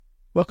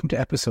Welcome to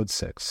Episode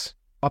 6,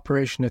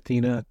 Operation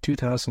Athena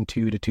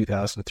 2002 to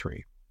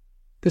 2003.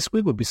 This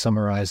week we'll be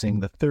summarizing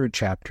the third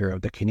chapter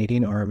of the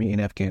Canadian Army in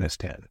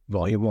Afghanistan,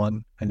 Volume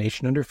 1, A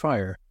Nation Under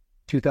Fire,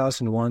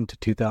 2001 to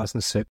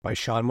 2006 by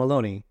Sean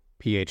Maloney,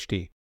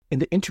 Ph.D. In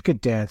the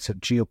intricate dance of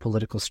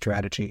geopolitical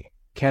strategy,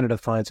 Canada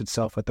finds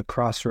itself at the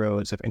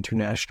crossroads of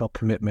international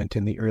commitment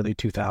in the early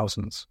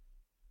 2000s.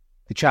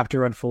 The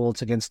chapter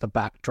unfolds against the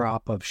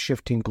backdrop of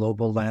shifting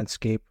global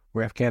landscape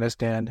where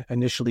Afghanistan,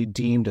 initially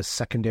deemed a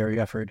secondary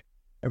effort,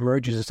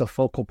 emerges as a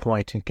focal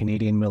point in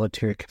Canadian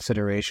military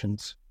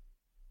considerations.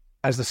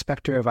 As the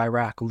specter of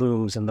Iraq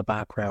looms in the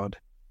background,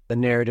 the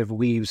narrative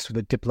weaves through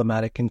the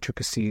diplomatic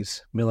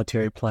intricacies,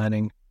 military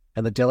planning,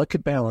 and the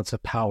delicate balance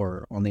of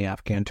power on the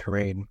Afghan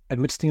terrain.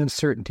 Amidst the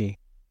uncertainty,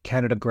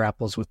 Canada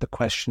grapples with the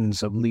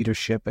questions of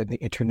leadership in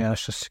the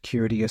International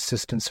Security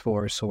Assistance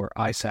Force, or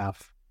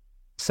ISAF,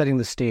 setting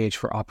the stage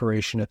for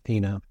Operation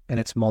Athena and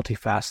its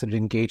multifaceted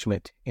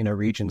engagement in a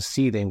region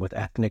seething with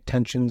ethnic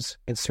tensions,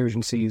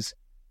 insurgencies,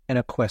 and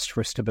a quest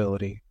for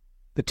stability.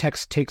 The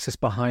text takes us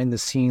behind the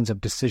scenes of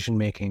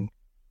decision-making,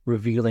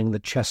 revealing the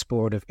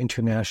chessboard of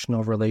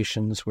international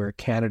relations where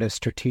Canada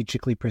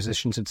strategically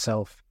positions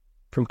itself,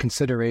 from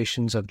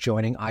considerations of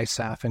joining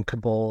ISAF in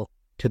Kabul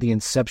to the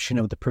inception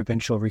of the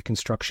Provincial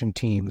Reconstruction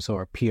Teams,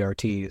 or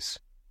PRTs.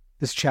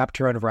 This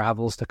chapter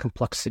unravels the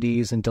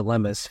complexities and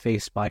dilemmas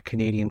faced by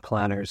Canadian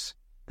planners.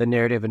 The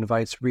narrative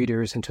invites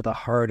readers into the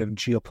heart of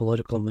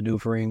geopolitical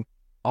maneuvering,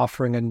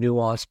 offering a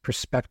nuanced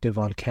perspective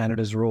on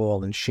Canada's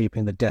role in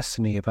shaping the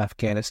destiny of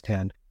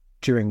Afghanistan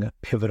during a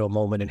pivotal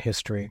moment in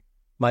history.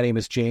 My name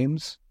is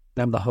James,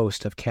 and I'm the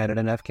host of Canada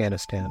and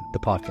Afghanistan, the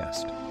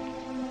podcast.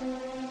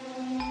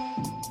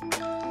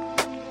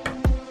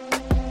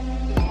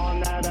 On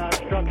that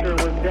structure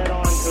was dead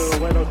on to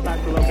where those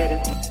facts were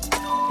located.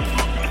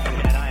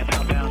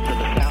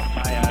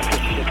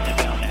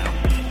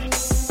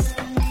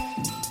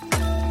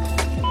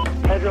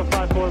 Pedro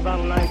 5-4,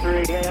 Battle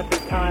 9-3. Hey, at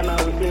this time,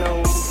 we see no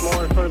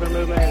more further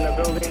movement in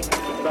the building,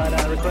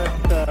 but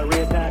request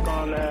re-attack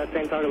on the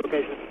same target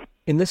location.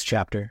 In this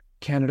chapter,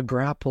 Canada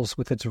grapples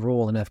with its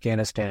role in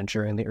Afghanistan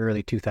during the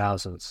early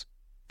 2000s,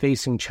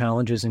 facing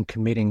challenges in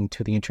committing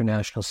to the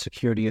International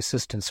Security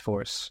Assistance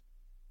Force.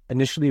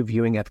 Initially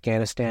viewing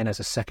Afghanistan as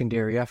a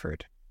secondary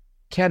effort,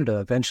 Canada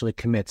eventually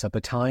commits a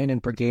battalion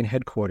and brigade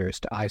headquarters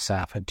to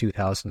ISAF in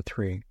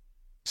 2003.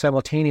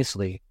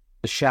 Simultaneously,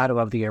 the shadow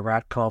of the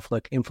Iraq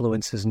conflict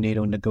influences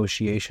NATO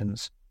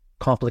negotiations,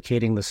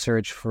 complicating the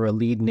search for a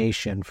lead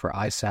nation for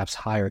ISAF's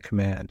higher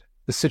command.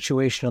 The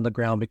situation on the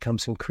ground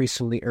becomes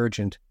increasingly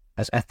urgent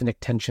as ethnic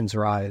tensions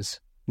rise,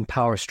 and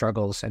power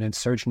struggles and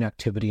insurgent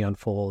activity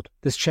unfold.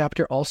 This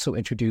chapter also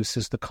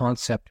introduces the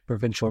concept of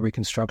provincial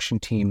reconstruction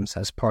teams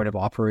as part of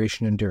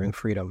Operation Enduring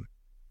Freedom,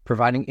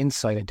 providing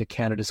insight into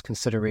Canada's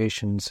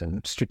considerations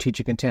and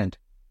strategic intent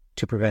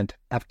to prevent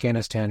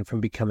Afghanistan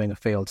from becoming a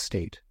failed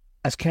state.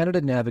 As Canada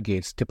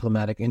navigates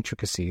diplomatic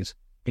intricacies,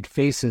 it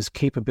faces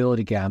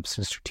capability gaps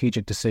in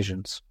strategic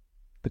decisions.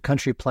 The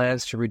country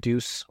plans to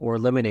reduce or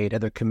eliminate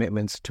other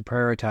commitments to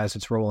prioritize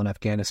its role in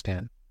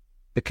Afghanistan.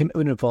 The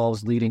commitment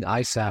involves leading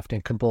ISAF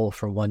in Kabul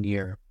for 1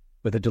 year,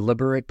 with a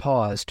deliberate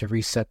pause to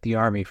reset the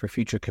army for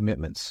future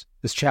commitments.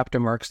 This chapter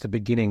marks the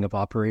beginning of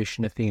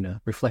Operation Athena,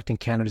 reflecting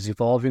Canada's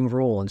evolving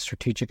role and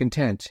strategic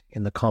intent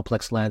in the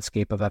complex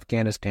landscape of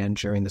Afghanistan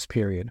during this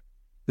period.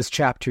 This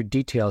chapter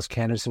details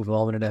Canada's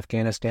involvement in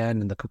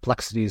Afghanistan and the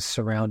complexities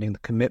surrounding the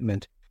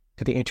commitment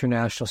to the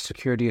International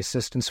Security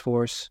Assistance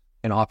Force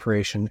and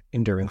Operation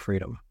Enduring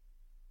Freedom.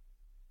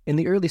 In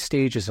the early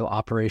stages of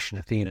Operation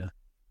Athena,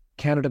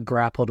 Canada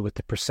grappled with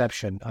the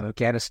perception of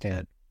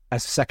Afghanistan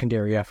as a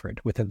secondary effort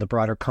within the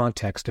broader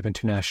context of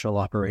international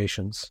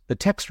operations. The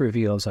text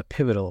reveals a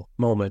pivotal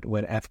moment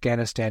when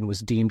Afghanistan was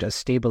deemed a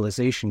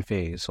stabilization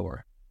phase,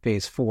 or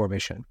Phase 4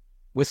 mission,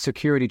 with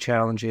security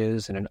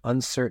challenges and an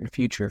uncertain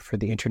future for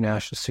the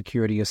International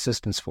Security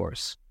Assistance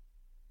Force.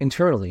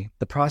 Internally,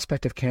 the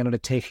prospect of Canada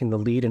taking the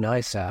lead in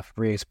ISAF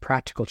raised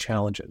practical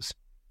challenges,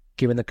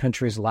 given the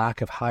country's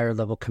lack of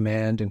higher-level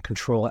command and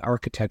control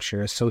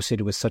architecture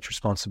associated with such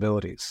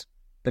responsibilities.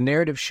 The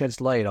narrative sheds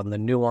light on the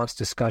nuanced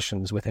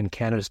discussions within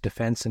Canada's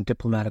defense and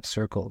diplomatic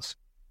circles,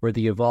 where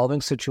the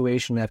evolving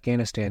situation in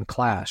Afghanistan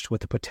clashed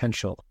with the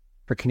potential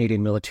for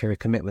Canadian military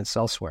commitments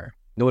elsewhere,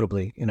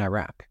 notably in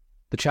Iraq.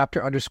 The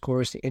chapter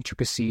underscores the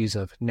intricacies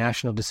of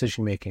national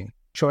decision-making,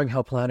 showing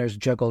how planners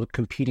juggled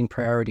competing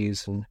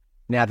priorities and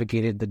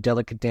navigated the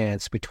delicate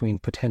dance between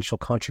potential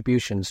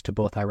contributions to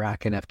both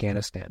Iraq and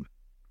Afghanistan.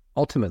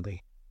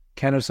 Ultimately,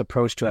 Canada's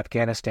approach to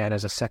Afghanistan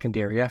as a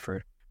secondary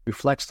effort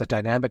reflects the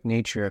dynamic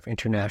nature of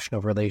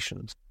international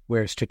relations,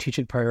 where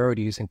strategic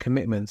priorities and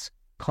commitments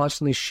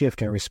constantly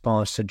shift in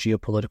response to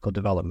geopolitical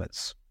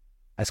developments.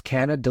 As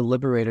Canada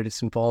deliberated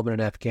its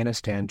involvement in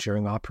Afghanistan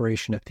during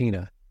Operation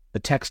Athena, the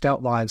text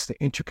outlines the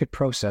intricate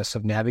process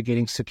of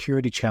navigating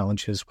security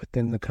challenges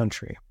within the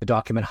country. The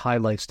document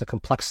highlights the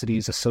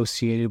complexities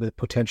associated with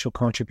potential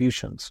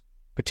contributions,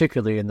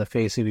 particularly in the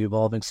face of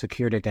evolving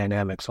security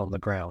dynamics on the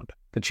ground.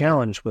 The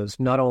challenge was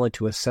not only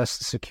to assess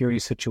the security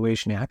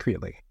situation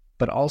accurately,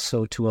 but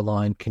also to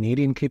align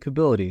Canadian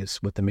capabilities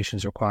with the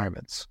mission's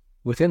requirements.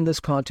 Within this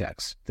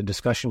context, the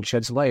discussion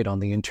sheds light on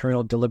the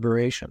internal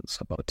deliberations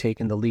about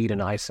taking the lead in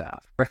ISAF,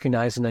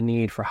 recognizing the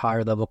need for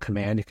higher-level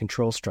command and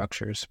control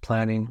structures,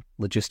 planning,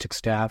 logistics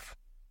staff,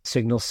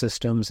 signal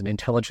systems, and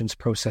intelligence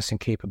processing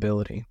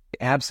capability.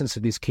 The absence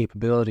of these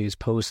capabilities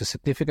posed a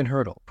significant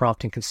hurdle,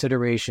 prompting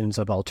considerations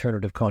of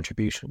alternative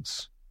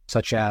contributions,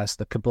 such as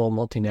the Kabul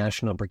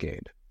Multinational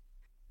Brigade.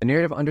 The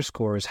narrative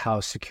underscores how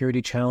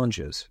security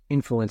challenges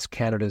influence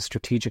Canada's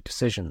strategic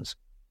decisions,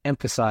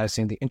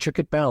 emphasizing the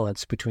intricate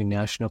balance between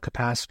national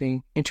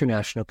capacity,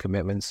 international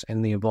commitments,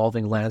 and the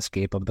evolving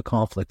landscape of the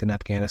conflict in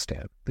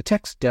Afghanistan. The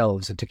text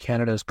delves into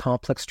Canada's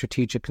complex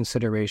strategic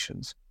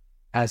considerations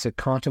as it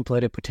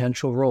contemplated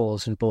potential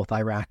roles in both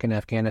Iraq and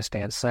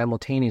Afghanistan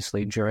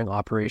simultaneously during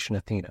Operation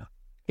Athena.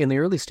 In the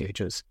early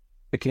stages,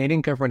 the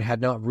Canadian government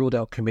had not ruled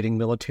out committing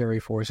military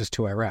forces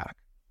to Iraq.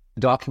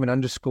 The document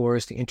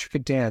underscores the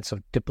intricate dance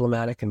of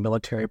diplomatic and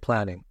military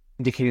planning,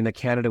 indicating that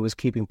Canada was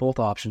keeping both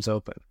options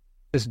open.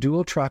 This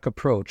dual-track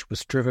approach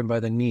was driven by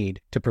the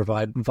need to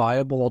provide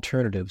viable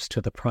alternatives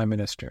to the Prime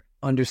Minister,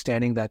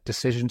 understanding that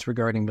decisions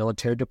regarding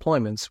military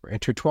deployments were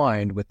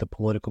intertwined with the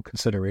political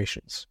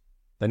considerations.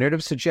 The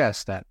narrative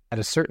suggests that, at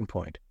a certain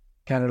point,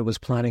 Canada was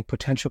planning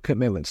potential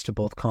commitments to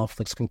both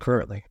conflicts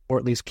concurrently, or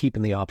at least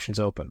keeping the options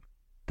open.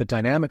 The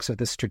dynamics of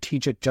this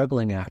strategic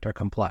juggling act are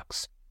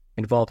complex,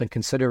 involving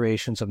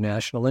considerations of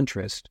national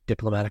interest,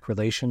 diplomatic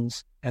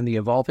relations, and the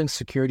evolving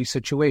security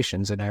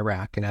situations in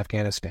Iraq and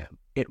Afghanistan.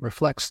 It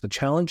reflects the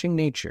challenging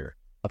nature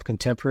of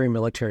contemporary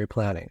military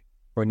planning,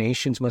 where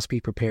nations must be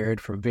prepared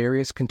for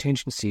various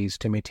contingencies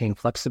to maintain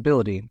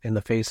flexibility in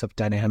the face of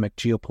dynamic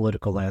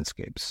geopolitical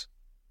landscapes.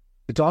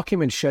 The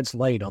document sheds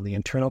light on the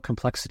internal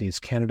complexities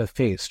Canada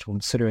faced when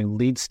considering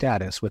lead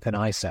status within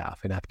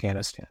ISAF in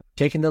Afghanistan.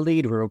 Taking the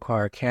lead will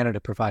require Canada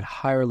to provide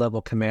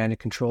higher-level command and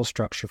control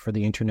structure for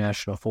the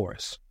international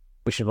force,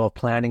 which involve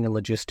planning and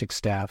logistics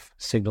staff,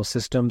 signal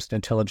systems, and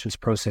intelligence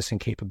processing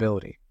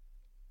capability.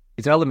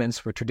 These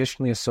elements were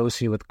traditionally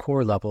associated with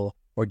corps-level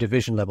or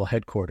division-level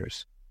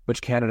headquarters,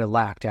 which Canada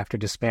lacked after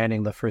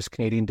disbanding the 1st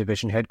Canadian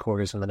Division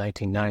headquarters in the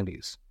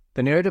 1990s.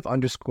 The narrative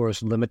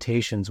underscores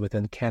limitations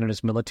within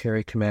Canada's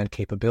military command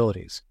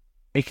capabilities,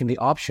 making the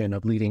option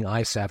of leading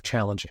ISAF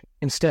challenging.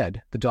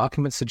 Instead, the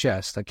document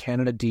suggests that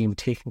Canada deemed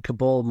taking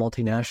Kabul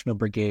Multinational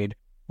Brigade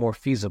more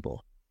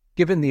feasible,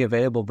 given the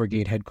available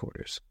brigade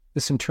headquarters.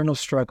 This internal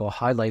struggle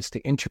highlights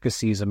the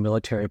intricacies of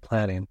military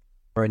planning,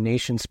 where a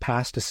nation's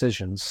past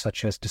decisions,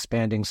 such as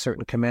disbanding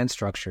certain command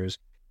structures,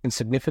 can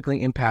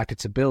significantly impact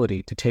its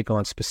ability to take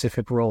on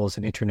specific roles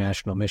in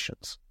international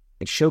missions.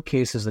 It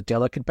showcases the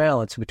delicate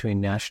balance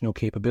between national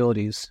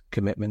capabilities,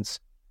 commitments,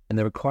 and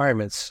the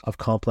requirements of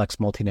complex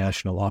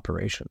multinational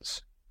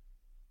operations.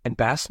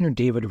 Ambassador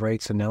David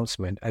Wright's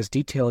announcement, as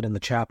detailed in the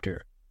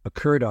chapter,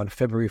 occurred on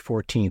February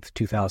 14,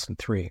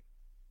 2003.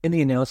 In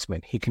the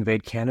announcement, he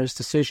conveyed Canada's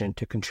decision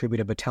to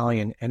contribute a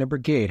battalion and a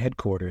brigade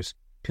headquarters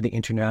to the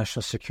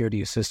International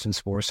Security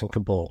Assistance Force in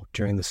Kabul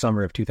during the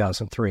summer of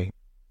 2003.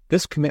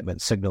 This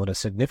commitment signaled a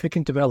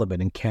significant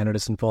development in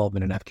Canada's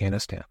involvement in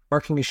Afghanistan,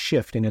 marking a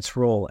shift in its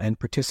role and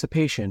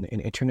participation in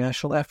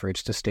international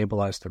efforts to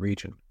stabilize the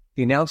region.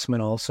 The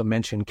announcement also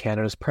mentioned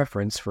Canada's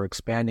preference for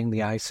expanding the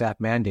ISAF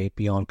mandate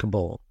beyond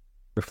Kabul,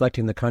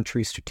 reflecting the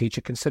country's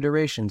strategic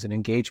considerations and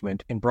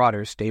engagement in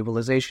broader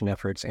stabilization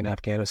efforts in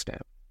Afghanistan.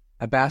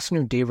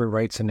 Ambassador David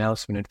Wright's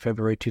announcement in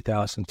February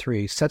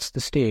 2003 sets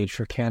the stage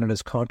for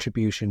Canada's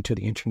contribution to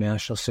the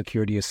International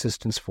Security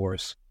Assistance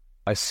Force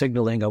by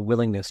signaling a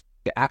willingness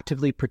to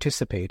actively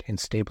participate in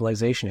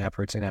stabilization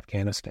efforts in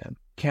Afghanistan.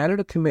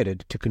 Canada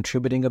committed to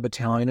contributing a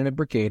battalion and a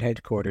brigade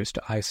headquarters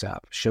to ISAF,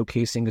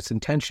 showcasing its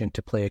intention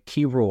to play a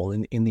key role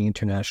in the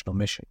international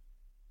mission.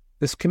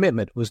 This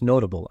commitment was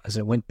notable as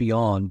it went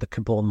beyond the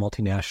Kabul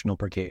Multinational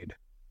Brigade,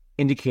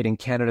 indicating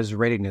Canada's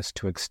readiness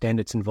to extend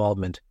its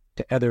involvement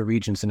to other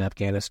regions in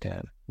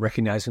Afghanistan,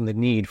 recognizing the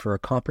need for a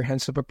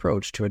comprehensive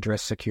approach to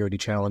address security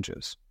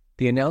challenges.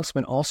 The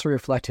announcement also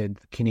reflected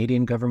the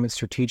Canadian government's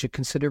strategic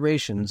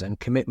considerations and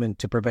commitment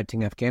to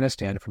preventing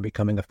Afghanistan from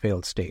becoming a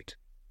failed state.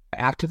 By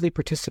actively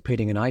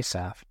participating in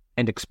ISAF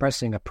and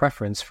expressing a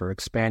preference for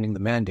expanding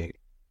the mandate,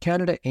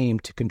 Canada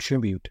aimed to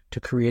contribute to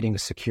creating a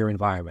secure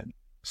environment,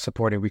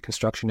 supporting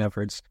reconstruction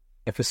efforts,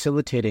 and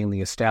facilitating the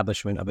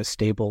establishment of a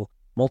stable,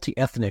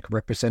 multi-ethnic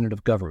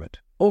representative government.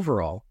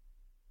 Overall,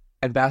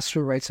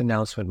 Ambassador Wright's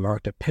announcement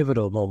marked a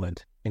pivotal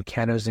moment in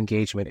Canada's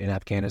engagement in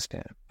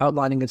Afghanistan,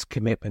 outlining its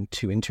commitment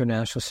to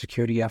international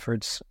security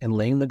efforts and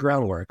laying the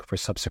groundwork for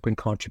subsequent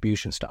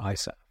contributions to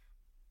ISAF.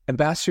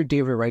 Ambassador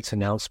David Wright's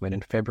announcement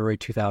in February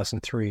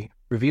 2003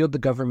 revealed the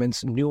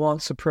government's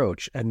nuanced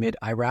approach amid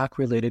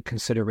Iraq-related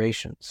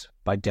considerations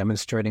by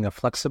demonstrating a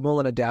flexible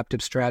and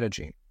adaptive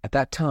strategy. At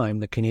that time,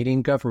 the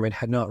Canadian government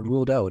had not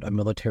ruled out a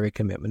military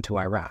commitment to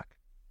Iraq,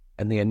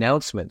 and the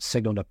announcement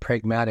signaled a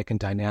pragmatic and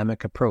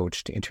dynamic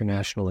approach to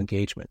international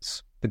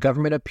engagements. The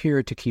government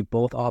appeared to keep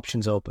both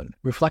options open,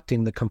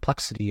 reflecting the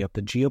complexity of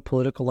the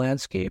geopolitical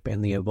landscape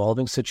and the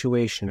evolving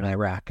situation in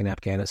Iraq and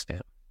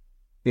Afghanistan.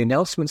 The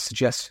announcement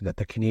suggested that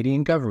the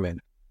Canadian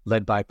government,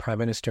 led by Prime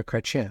Minister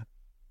Chrétien,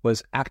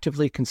 was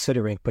actively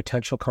considering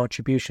potential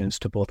contributions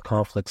to both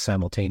conflicts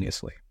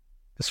simultaneously.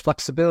 This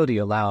flexibility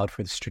allowed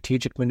for the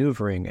strategic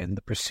maneuvering and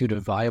the pursuit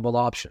of viable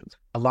options,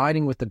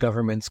 aligning with the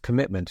government's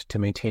commitment to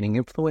maintaining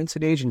influence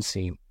and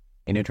agency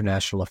in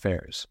international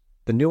affairs.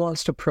 The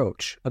nuanced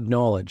approach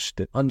acknowledged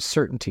the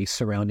uncertainty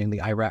surrounding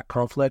the Iraq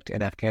conflict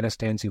and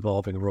Afghanistan's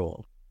evolving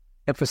role,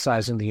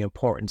 emphasizing the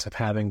importance of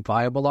having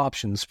viable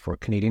options for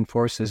Canadian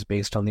forces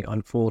based on the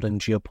unfolding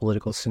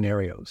geopolitical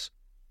scenarios.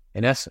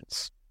 In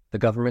essence, the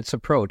government's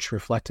approach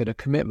reflected a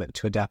commitment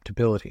to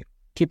adaptability,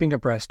 keeping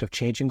abreast of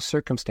changing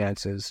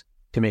circumstances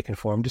to make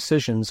informed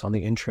decisions on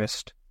the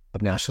interest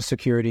of national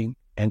security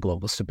and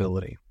global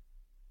stability.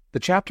 The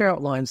chapter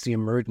outlines the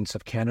emergence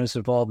of Canada's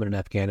involvement in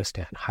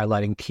Afghanistan,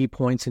 highlighting key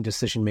points in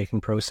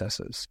decision-making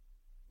processes.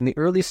 In the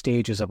early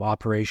stages of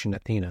Operation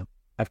Athena,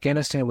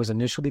 Afghanistan was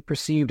initially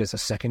perceived as a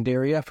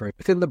secondary effort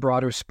within the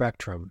broader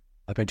spectrum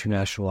of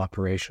international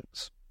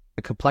operations.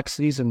 The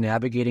complexities of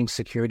navigating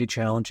security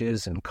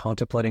challenges and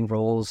contemplating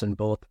roles in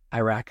both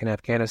Iraq and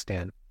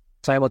Afghanistan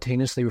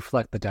simultaneously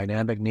reflect the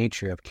dynamic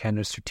nature of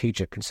Canada's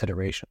strategic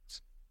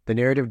considerations. The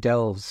narrative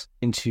delves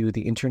into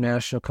the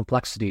international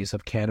complexities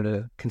of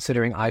Canada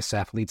considering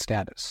ISAF lead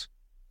status,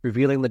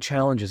 revealing the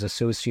challenges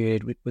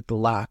associated with the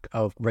lack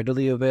of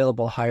readily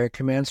available higher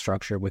command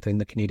structure within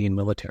the Canadian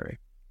military.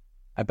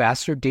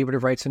 Ambassador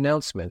David Wright's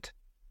announcement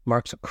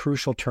marks a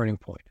crucial turning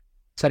point,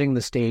 setting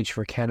the stage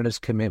for Canada's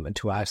commitment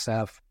to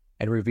ISAF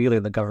and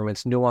revealing the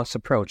government's nuanced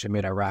approach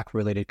amid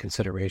Iraq-related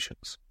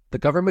considerations. The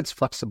government's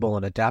flexible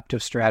and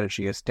adaptive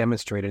strategy, as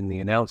demonstrated in the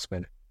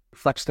announcement,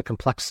 reflects the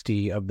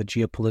complexity of the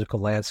geopolitical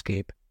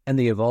landscape and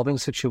the evolving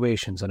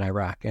situations in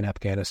Iraq and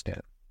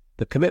Afghanistan.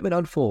 The commitment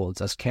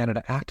unfolds as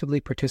Canada actively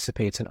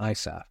participates in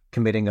ISAF,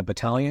 committing a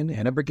battalion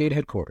and a brigade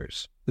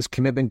headquarters. This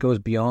commitment goes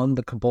beyond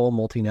the Kabul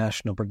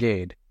multinational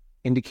brigade,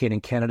 indicating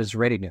Canada's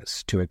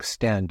readiness to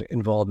extend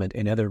involvement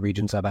in other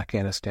regions of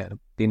Afghanistan.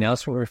 The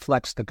announcement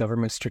reflects the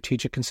government's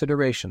strategic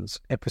considerations,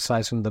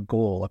 emphasizing the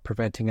goal of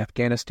preventing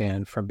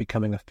Afghanistan from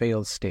becoming a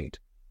failed state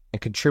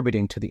and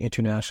contributing to the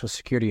international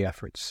security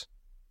efforts.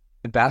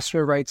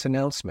 Ambassador Wright's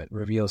announcement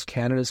reveals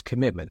Canada's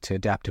commitment to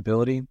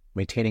adaptability,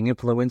 maintaining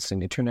influence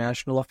in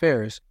international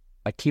affairs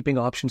by keeping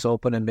options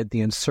open amid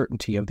the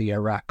uncertainty of the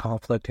Iraq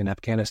conflict and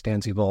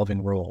Afghanistan's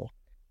evolving role.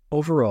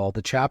 Overall,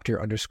 the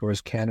chapter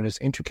underscores Canada's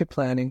intricate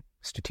planning,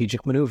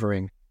 strategic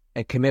maneuvering,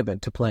 and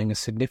commitment to playing a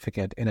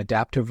significant and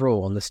adaptive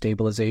role in the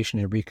stabilization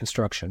and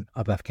reconstruction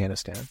of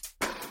Afghanistan.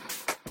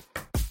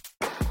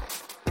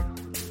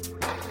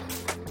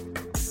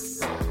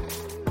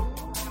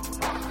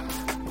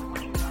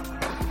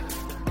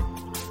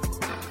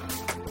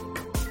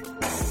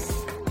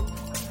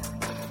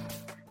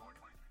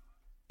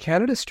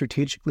 Canada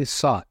strategically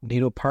sought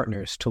NATO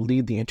partners to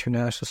lead the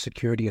International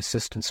Security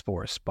Assistance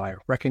Force by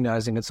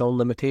recognizing its own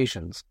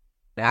limitations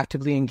and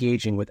actively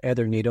engaging with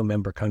other NATO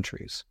member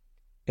countries.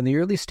 In the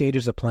early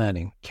stages of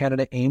planning,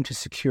 Canada aimed to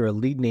secure a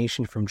lead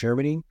nation from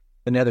Germany,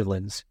 the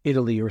Netherlands,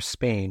 Italy, or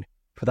Spain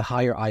for the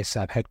higher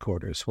ISAF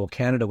headquarters, while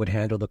Canada would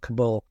handle the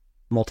Kabul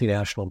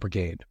multinational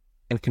brigade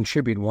and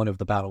contribute one of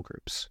the battle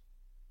groups.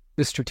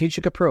 This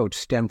strategic approach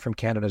stemmed from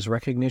Canada's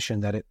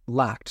recognition that it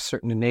lacked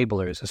certain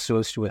enablers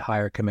associated with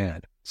higher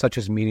command, such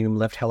as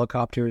medium-lift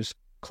helicopters,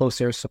 close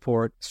air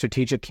support,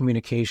 strategic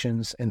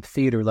communications, and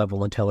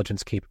theater-level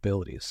intelligence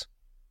capabilities.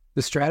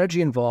 The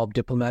strategy involved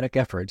diplomatic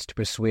efforts to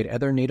persuade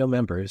other NATO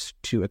members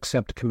to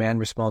accept command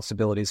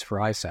responsibilities for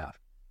ISAF,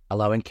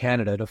 allowing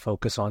Canada to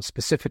focus on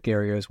specific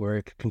areas where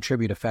it could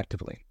contribute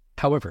effectively.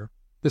 However,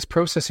 this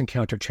process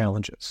encountered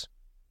challenges.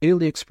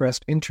 Italy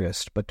expressed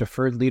interest but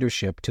deferred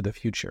leadership to the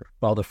future,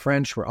 while the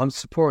French were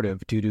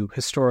unsupportive due to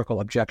historical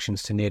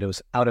objections to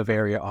NATO's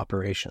out-of-area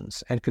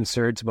operations and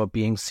concerns about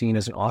being seen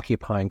as an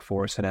occupying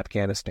force in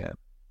Afghanistan.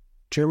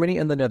 Germany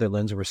and the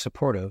Netherlands were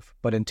supportive,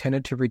 but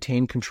intended to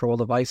retain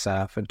control of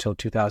ISAF until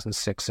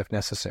 2006 if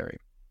necessary.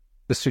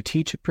 The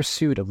strategic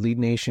pursuit of lead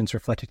nations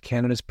reflected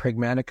Canada's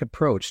pragmatic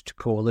approach to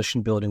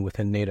coalition building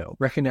within NATO,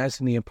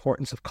 recognizing the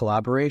importance of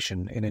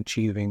collaboration in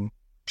achieving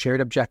shared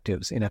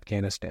objectives in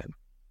Afghanistan.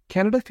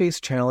 Canada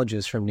faced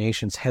challenges from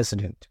nations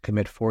hesitant to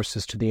commit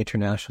forces to the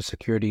International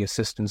Security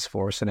Assistance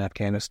Force in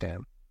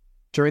Afghanistan.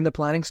 During the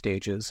planning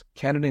stages,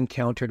 Canada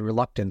encountered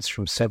reluctance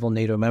from several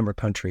NATO member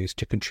countries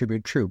to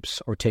contribute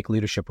troops or take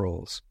leadership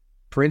roles.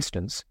 For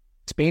instance,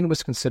 Spain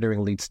was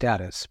considering lead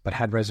status, but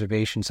had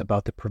reservations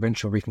about the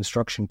provincial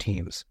reconstruction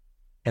teams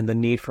and the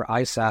need for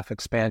ISAF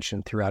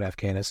expansion throughout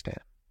Afghanistan.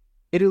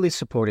 Italy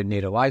supported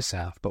NATO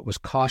ISAF, but was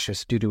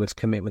cautious due to its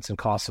commitments in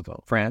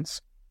Kosovo.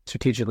 France,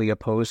 strategically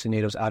opposed to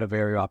NATO's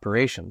out-of-area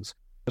operations,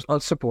 was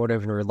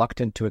unsupportive and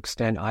reluctant to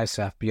extend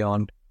ISAF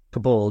beyond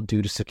Kabul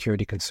due to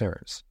security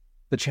concerns.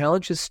 The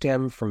challenges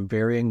stem from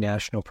varying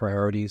national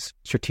priorities,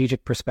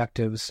 strategic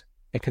perspectives,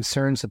 and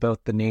concerns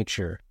about the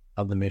nature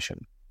of the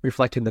mission,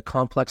 reflecting the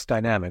complex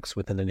dynamics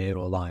within the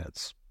NATO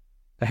alliance.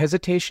 The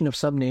hesitation of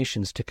some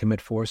nations to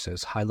commit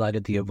forces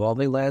highlighted the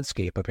evolving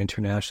landscape of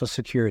international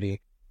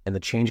security and the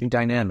changing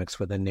dynamics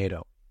within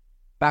NATO.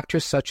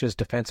 Factors such as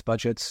defense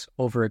budgets,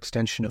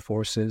 overextension of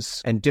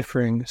forces, and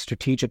differing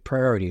strategic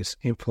priorities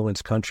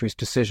influence countries'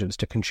 decisions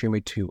to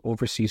contribute to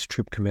overseas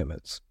troop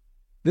commitments.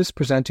 This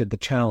presented the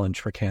challenge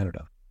for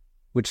Canada,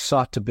 which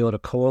sought to build a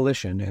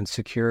coalition and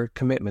secure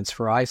commitments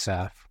for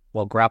ISAF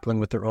while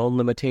grappling with their own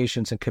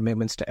limitations and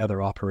commitments to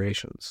other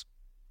operations.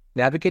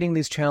 Navigating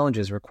these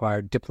challenges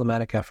required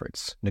diplomatic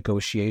efforts,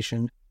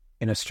 negotiation,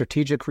 and a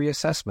strategic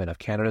reassessment of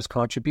Canada's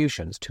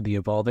contributions to the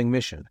evolving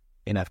mission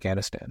in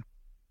Afghanistan.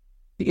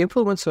 The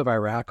influence of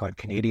Iraq on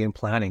Canadian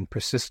planning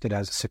persisted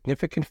as a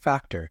significant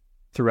factor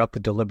throughout the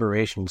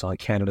deliberations on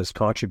Canada's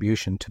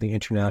contribution to the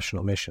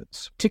international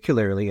missions,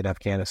 particularly in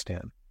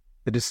Afghanistan.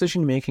 The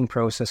decision-making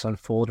process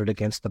unfolded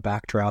against the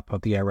backdrop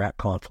of the Iraq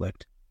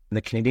conflict, and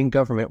the Canadian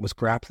government was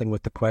grappling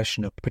with the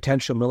question of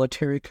potential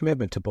military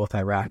commitment to both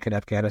Iraq and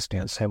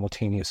Afghanistan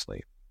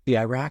simultaneously. The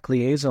Iraq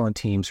Liaison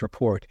Team's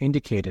report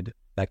indicated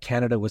that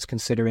Canada was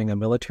considering a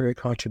military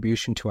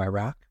contribution to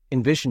Iraq,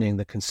 envisioning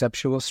the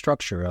conceptual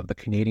structure of the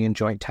Canadian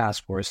Joint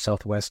Task Force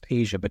Southwest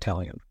Asia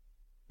Battalion.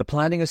 The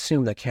planning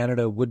assumed that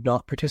Canada would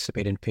not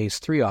participate in Phase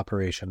 3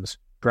 operations,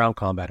 ground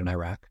combat in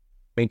Iraq,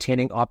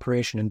 maintaining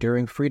Operation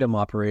Enduring Freedom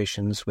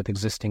operations with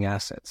existing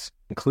assets,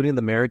 including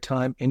the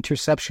Maritime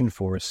Interception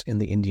Force in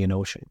the Indian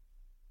Ocean.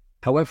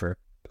 However,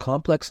 the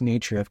complex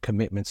nature of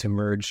commitments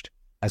emerged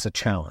as a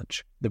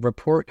challenge. The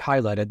report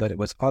highlighted that it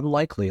was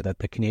unlikely that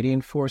the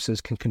Canadian forces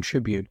can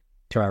contribute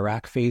to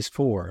Iraq Phase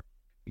 4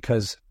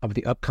 because of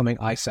the upcoming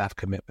ISAF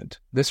commitment.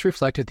 This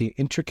reflected the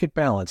intricate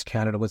balance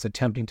Canada was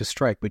attempting to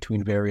strike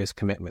between various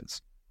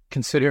commitments,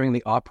 considering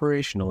the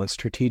operational and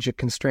strategic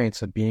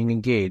constraints of being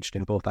engaged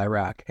in both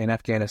Iraq and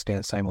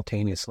Afghanistan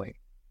simultaneously.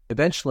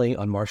 Eventually,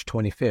 on March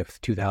 25,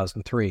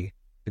 2003,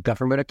 the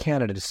Government of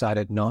Canada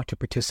decided not to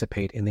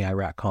participate in the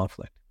Iraq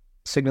conflict,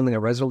 signaling a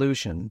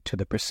resolution to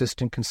the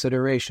persistent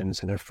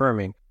considerations and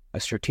affirming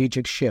a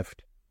strategic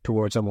shift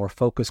towards a more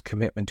focused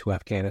commitment to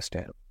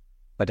Afghanistan.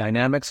 The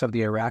dynamics of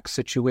the Iraq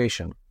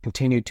situation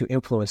continued to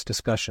influence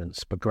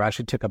discussions, but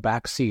gradually took a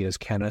back seat as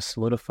Canada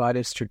solidified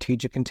its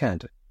strategic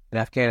intent in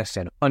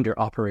Afghanistan under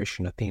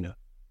Operation Athena.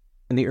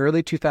 In the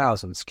early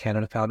 2000s,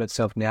 Canada found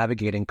itself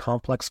navigating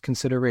complex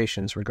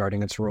considerations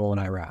regarding its role in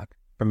Iraq,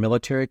 from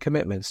military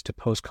commitments to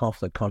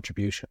post-conflict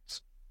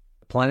contributions.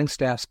 The planning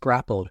staffs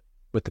grappled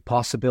with the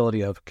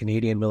possibility of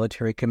Canadian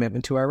military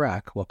commitment to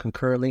Iraq while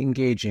concurrently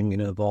engaging in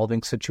an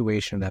evolving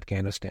situation in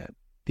Afghanistan.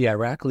 The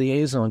Iraq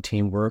Liaison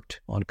Team worked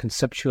on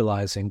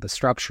conceptualizing the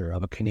structure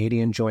of a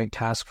Canadian Joint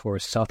Task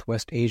Force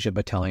Southwest Asia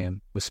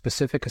Battalion with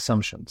specific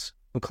assumptions,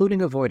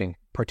 including avoiding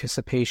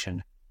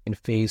participation in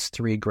Phase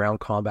 3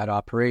 ground combat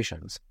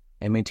operations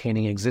and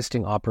maintaining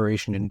existing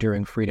Operation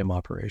Enduring Freedom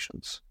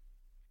operations.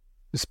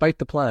 Despite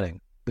the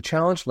planning, the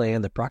challenge lay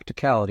in the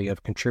practicality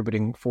of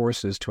contributing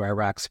forces to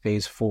Iraq's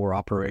Phase 4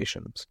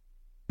 operations.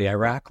 The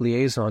Iraq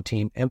Liaison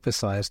Team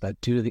emphasized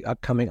that due to the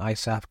upcoming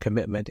ISAF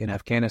commitment in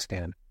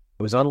Afghanistan,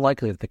 it was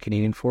unlikely that the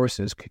Canadian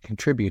forces could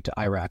contribute to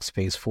Iraq's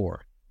Phase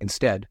 4.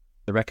 Instead,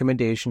 the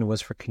recommendation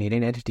was for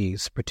Canadian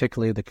entities,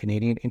 particularly the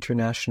Canadian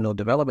International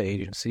Development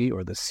Agency,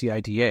 or the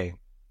CIDA,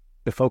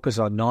 to focus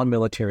on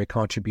non-military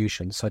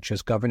contributions such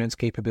as governance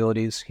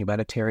capabilities,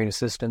 humanitarian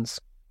assistance,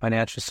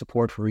 financial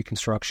support for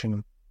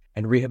reconstruction,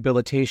 and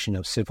rehabilitation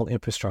of civil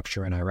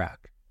infrastructure in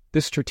Iraq.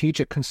 This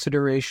strategic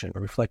consideration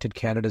reflected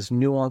Canada's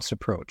nuanced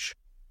approach,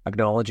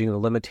 acknowledging the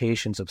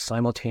limitations of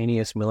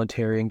simultaneous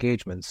military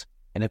engagements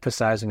and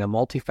emphasizing a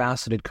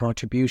multifaceted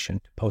contribution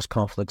to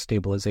post-conflict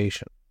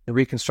stabilization and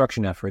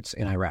reconstruction efforts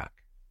in Iraq.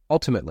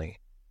 Ultimately,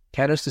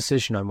 Canada's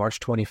decision on March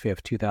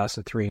 25,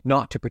 2003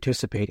 not to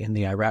participate in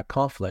the Iraq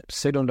conflict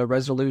signaled a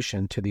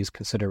resolution to these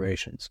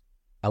considerations,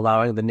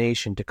 allowing the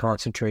nation to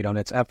concentrate on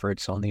its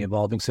efforts on the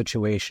evolving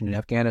situation in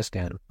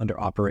Afghanistan under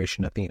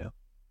Operation Athena.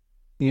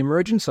 The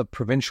emergence of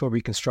provincial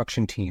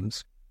reconstruction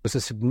teams was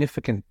a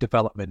significant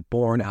development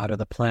born out of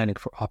the planning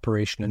for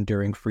Operation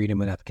Enduring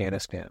Freedom in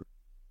Afghanistan.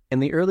 In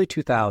the early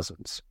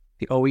 2000s,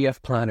 the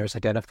OEF planners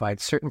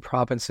identified certain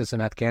provinces in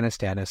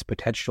Afghanistan as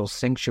potential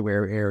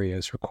sanctuary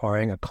areas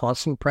requiring a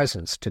constant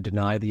presence to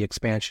deny the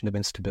expansion of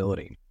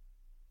instability.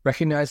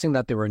 Recognizing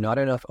that there were not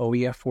enough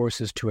OEF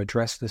forces to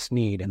address this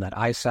need and that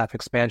ISAF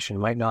expansion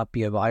might not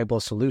be a viable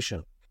solution,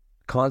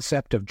 the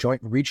concept of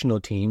Joint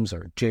Regional Teams,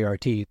 or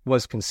JRT,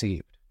 was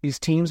conceived. These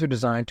teams are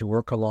designed to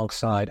work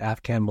alongside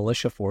Afghan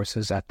militia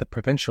forces at the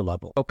provincial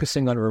level,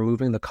 focusing on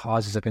removing the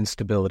causes of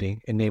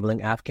instability,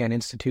 enabling Afghan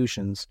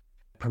institutions,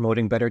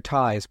 promoting better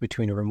ties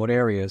between remote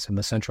areas and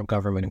the central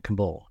government in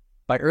Kabul.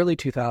 By early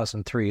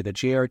 2003, the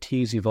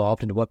JRTs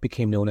evolved into what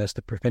became known as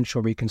the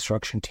Provincial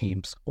Reconstruction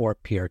Teams, or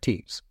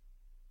PRTs.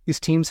 These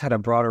teams had a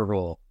broader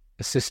role,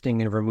 assisting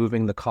in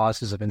removing the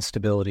causes of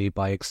instability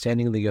by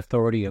extending the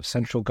authority of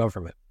central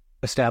government,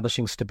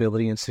 establishing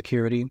stability and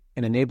security,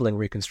 and enabling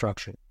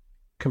reconstruction.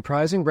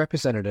 Comprising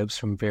representatives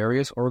from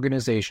various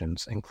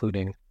organizations,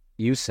 including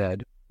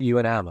USAID,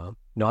 UNAMA,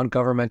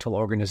 non-governmental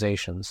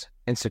organizations,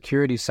 and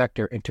security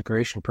sector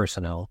integration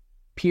personnel,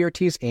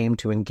 PRTs aim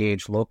to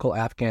engage local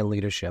Afghan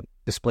leadership,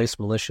 displace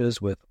militias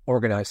with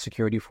organized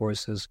security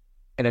forces,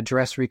 and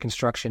address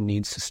reconstruction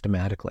needs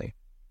systematically.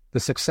 The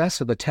success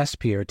of the test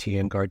PRT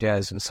in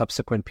Gardez and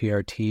subsequent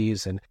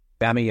PRTs in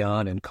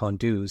Bamiyan and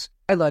Kunduz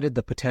highlighted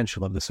the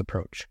potential of this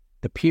approach.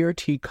 The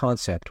PRT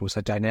concept was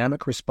a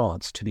dynamic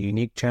response to the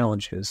unique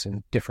challenges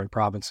in different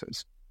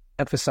provinces,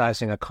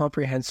 emphasizing a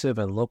comprehensive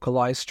and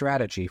localized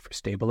strategy for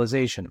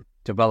stabilization,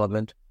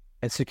 development,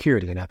 and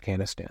security in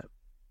Afghanistan.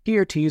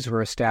 PRTs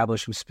were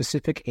established with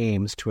specific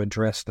aims to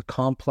address the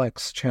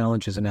complex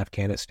challenges in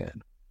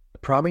Afghanistan. The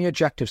primary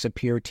objectives of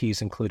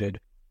PRTs included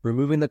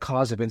removing the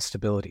cause of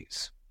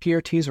instabilities.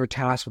 PRTs were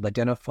tasked with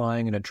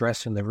identifying and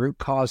addressing the root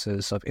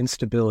causes of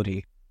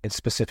instability in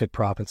specific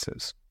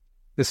provinces.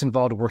 This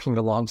involved working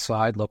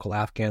alongside local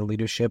Afghan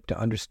leadership to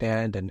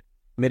understand and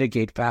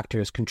mitigate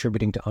factors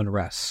contributing to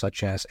unrest,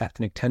 such as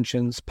ethnic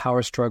tensions,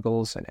 power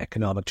struggles, and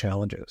economic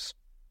challenges.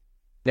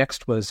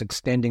 Next was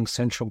extending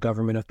central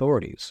government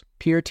authorities.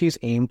 PRTs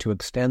aimed to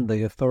extend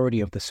the authority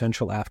of the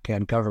central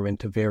Afghan government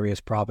to various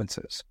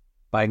provinces.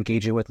 By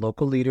engaging with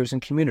local leaders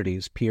and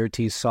communities,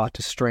 PRTs sought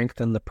to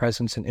strengthen the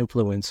presence and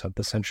influence of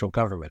the central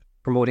government,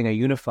 promoting a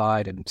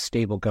unified and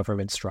stable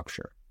government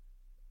structure.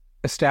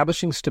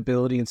 Establishing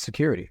stability and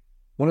security.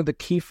 One of the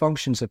key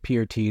functions of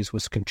PRTs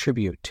was to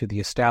contribute to the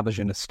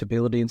establishment of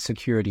stability and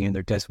security in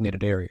their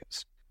designated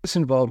areas. This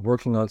involved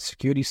working on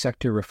security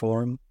sector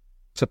reform,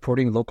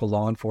 supporting local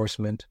law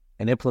enforcement,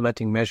 and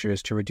implementing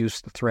measures to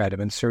reduce the threat of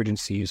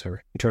insurgencies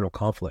or internal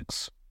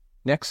conflicts.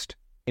 Next,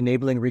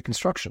 enabling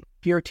reconstruction.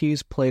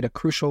 PRTs played a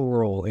crucial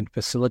role in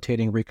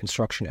facilitating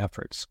reconstruction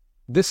efforts.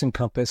 This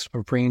encompassed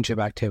a range of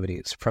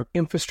activities, from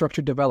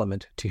infrastructure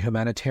development to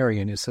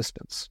humanitarian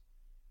assistance.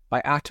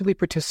 By actively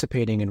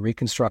participating in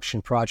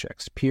reconstruction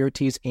projects,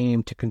 PRTs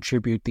aimed to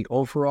contribute the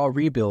overall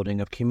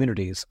rebuilding of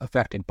communities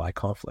affected by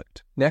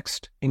conflict.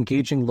 Next,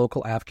 engaging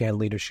local Afghan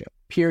leadership.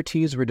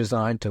 PRTs were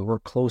designed to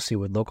work closely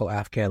with local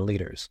Afghan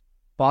leaders,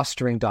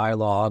 fostering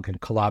dialogue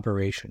and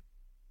collaboration.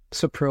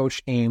 This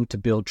approach aimed to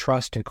build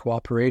trust and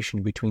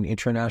cooperation between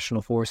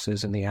international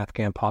forces and the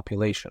Afghan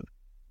population,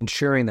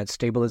 ensuring that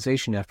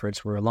stabilization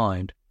efforts were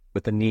aligned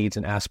with the needs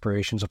and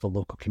aspirations of the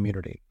local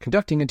community.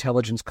 Conducting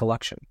intelligence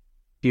collection.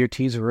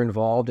 PRTs were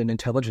involved in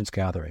intelligence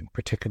gathering,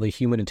 particularly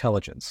human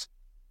intelligence.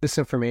 This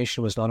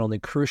information was not only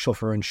crucial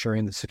for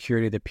ensuring the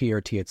security of the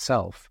PRT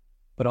itself,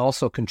 but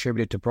also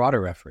contributed to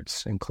broader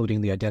efforts,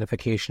 including the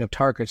identification of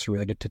targets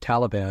related to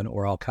Taliban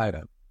or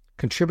Al-Qaeda,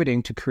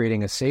 contributing to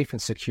creating a safe and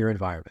secure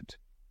environment.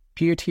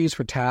 PRTs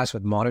were tasked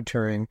with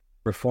monitoring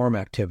reform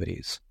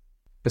activities,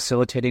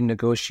 facilitating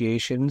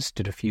negotiations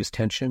to diffuse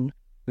tension,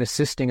 and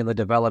assisting in the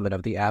development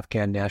of the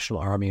Afghan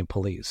National Army and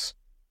Police.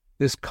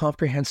 This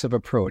comprehensive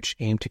approach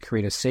aimed to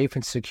create a safe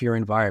and secure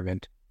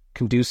environment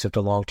conducive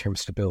to long-term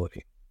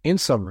stability. In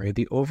summary,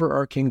 the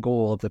overarching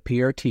goal of the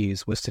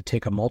PRTs was to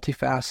take a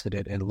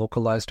multifaceted and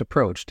localized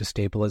approach to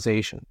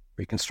stabilization,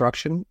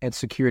 reconstruction, and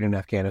security in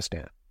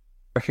Afghanistan,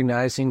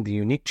 recognizing the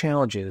unique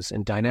challenges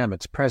and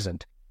dynamics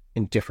present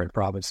in different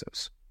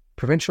provinces.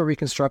 Provincial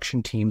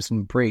reconstruction teams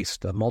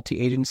embraced a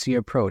multi-agency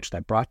approach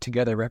that brought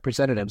together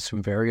representatives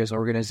from various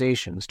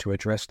organizations to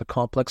address the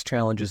complex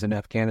challenges in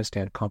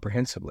Afghanistan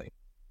comprehensively.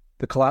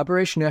 The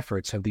collaboration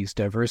efforts of these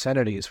diverse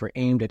entities were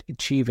aimed at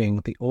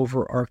achieving the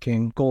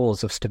overarching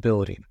goals of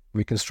stability,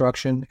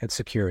 reconstruction, and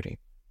security.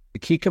 The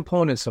key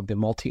components of the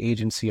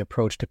multi-agency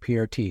approach to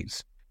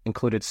PRTs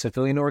included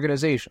civilian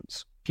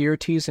organizations.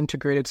 PRTs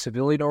integrated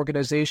civilian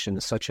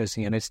organizations such as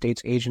the United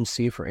States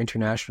Agency for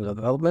International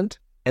Development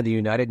and the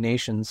United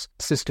Nations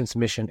Assistance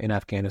Mission in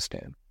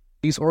Afghanistan.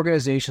 These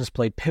organizations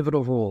played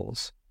pivotal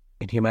roles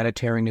in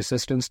humanitarian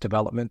assistance,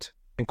 development,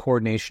 and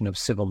coordination of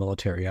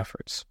civil-military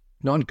efforts.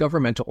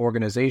 Non-governmental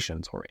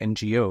organizations, or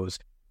NGOs,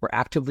 were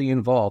actively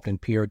involved in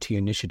PRT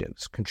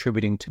initiatives,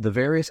 contributing to the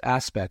various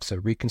aspects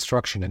of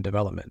reconstruction and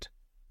development.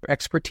 Their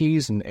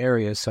expertise in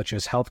areas such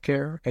as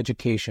healthcare,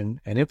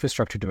 education, and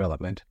infrastructure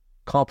development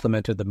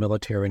complemented the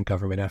military and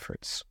government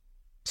efforts.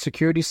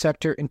 Security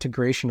sector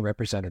integration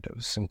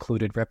representatives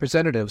included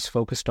representatives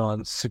focused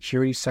on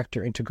security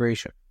sector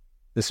integration.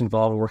 This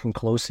involved working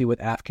closely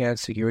with Afghan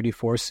security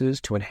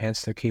forces to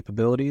enhance their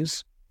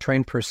capabilities,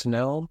 train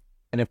personnel,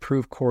 and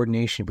improve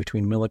coordination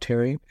between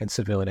military and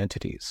civilian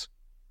entities.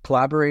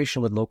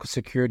 Collaboration with local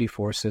security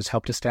forces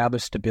helped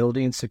establish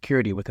stability and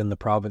security within the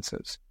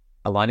provinces,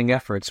 aligning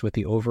efforts with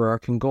the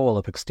overarching goal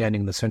of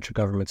extending the central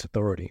government's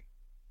authority.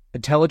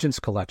 Intelligence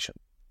collection.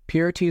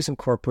 PRTs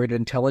incorporated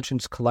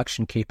intelligence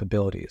collection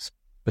capabilities,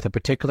 with a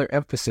particular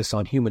emphasis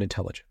on human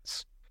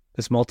intelligence.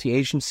 This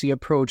multi-agency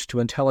approach to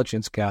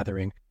intelligence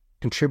gathering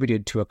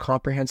contributed to a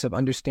comprehensive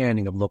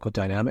understanding of local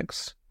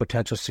dynamics,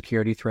 potential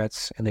security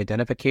threats, and the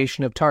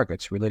identification of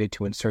targets related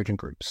to insurgent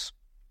groups.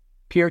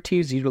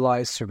 PRTs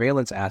utilized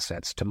surveillance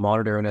assets to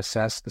monitor and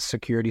assess the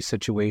security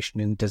situation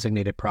in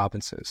designated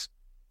provinces.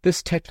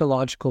 This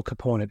technological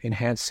component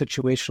enhanced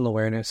situational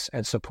awareness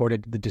and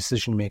supported the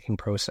decision-making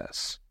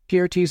process.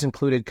 PRTs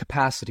included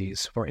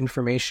capacities for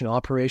information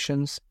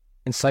operations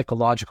and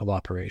psychological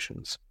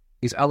operations.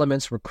 These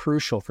elements were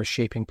crucial for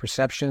shaping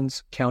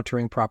perceptions,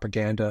 countering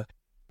propaganda,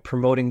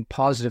 promoting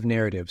positive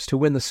narratives to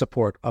win the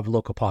support of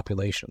local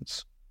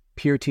populations.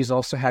 PRTs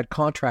also had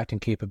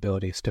contracting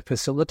capabilities to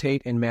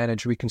facilitate and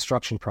manage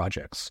reconstruction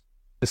projects.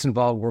 This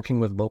involved working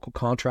with local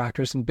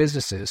contractors and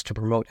businesses to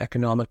promote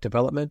economic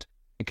development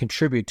and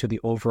contribute to the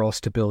overall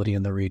stability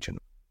in the region.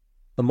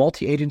 The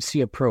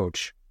multi-agency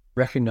approach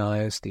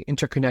recognized the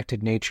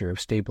interconnected nature of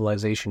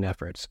stabilization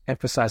efforts,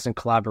 emphasizing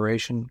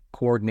collaboration,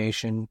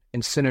 coordination,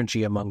 and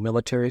synergy among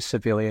military,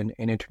 civilian,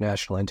 and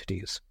international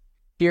entities.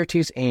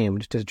 PRTs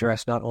aimed to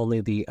address not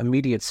only the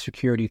immediate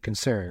security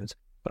concerns,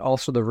 but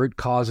also the root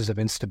causes of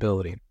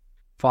instability,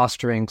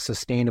 fostering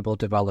sustainable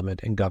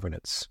development and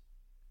governance.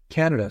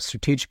 Canada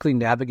strategically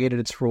navigated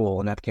its role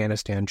in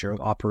Afghanistan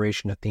during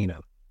Operation Athena,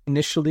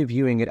 initially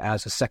viewing it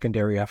as a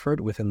secondary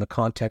effort within the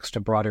context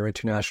of broader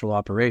international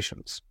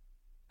operations.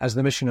 As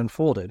the mission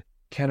unfolded,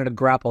 Canada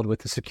grappled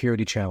with the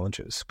security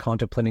challenges,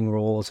 contemplating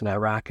roles in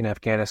Iraq and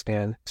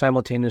Afghanistan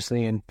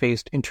simultaneously, and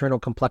faced internal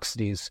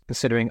complexities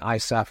considering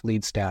ISAF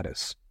lead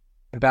status.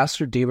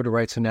 Ambassador David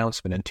Wright's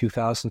announcement in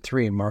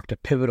 2003 marked a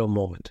pivotal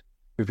moment,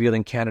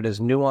 revealing Canada's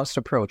nuanced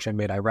approach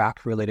amid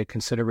Iraq-related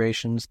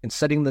considerations and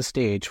setting the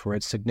stage for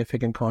its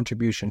significant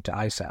contribution to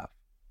ISAF.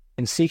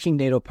 In seeking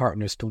NATO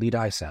partners to lead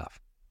ISAF,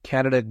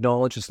 Canada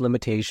acknowledged its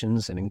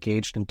limitations and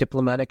engaged in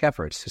diplomatic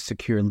efforts to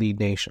secure lead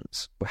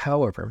nations.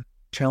 However,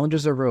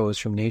 challenges arose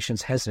from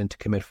nations hesitant to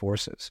commit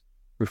forces,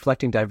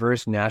 reflecting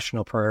diverse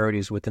national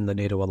priorities within the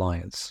NATO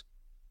alliance.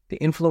 The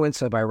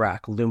influence of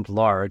Iraq loomed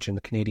large in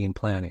the Canadian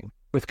planning,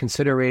 with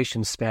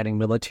considerations spanning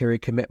military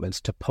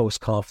commitments to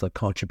post-conflict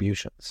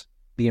contributions.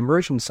 The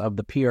emergence of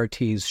the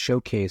PRTs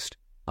showcased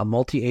a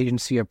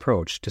multi-agency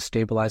approach to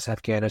stabilize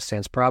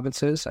Afghanistan's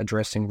provinces,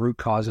 addressing root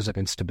causes of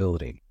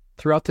instability.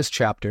 Throughout this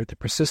chapter, the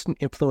persistent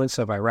influence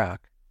of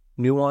Iraq,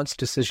 nuanced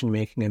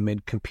decision-making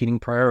amid competing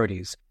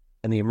priorities,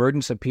 and the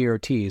emergence of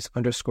PRTs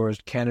underscores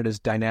Canada's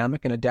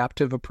dynamic and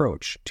adaptive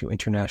approach to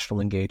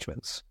international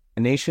engagements.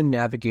 The nation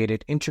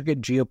navigated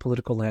intricate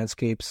geopolitical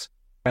landscapes,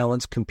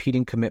 balanced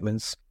competing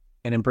commitments,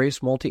 and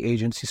embraced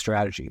multi-agency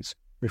strategies,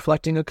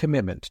 reflecting a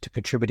commitment to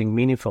contributing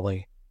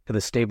meaningfully to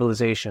the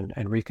stabilization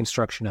and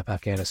reconstruction of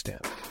Afghanistan.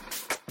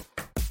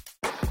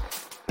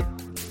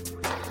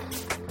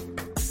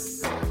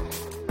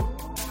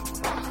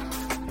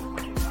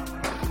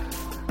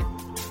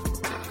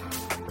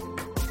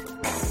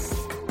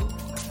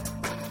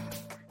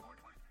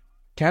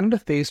 Canada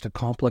faced a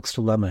complex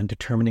dilemma in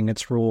determining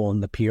its role in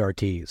the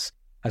PRTs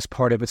as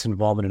part of its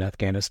involvement in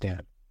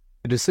Afghanistan.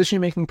 The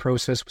decision-making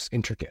process was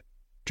intricate,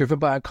 driven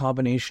by a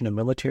combination of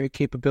military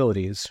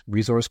capabilities,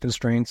 resource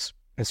constraints,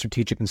 and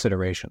strategic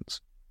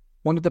considerations.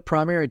 One of the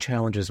primary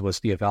challenges was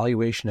the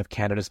evaluation of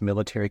Canada's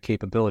military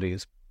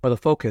capabilities, or the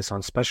focus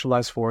on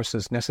specialized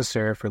forces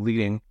necessary for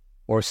leading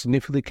or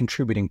significantly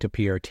contributing to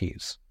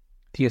PRTs.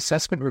 The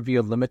assessment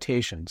revealed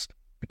limitations,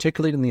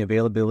 particularly in the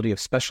availability of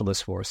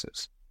specialist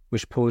forces,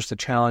 which posed a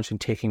challenge in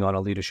taking on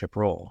a leadership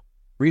role.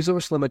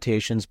 Resource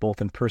limitations, both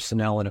in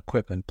personnel and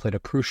equipment, played a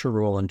crucial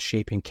role in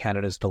shaping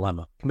Canada's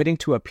dilemma. Committing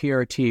to a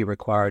PRT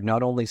required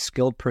not only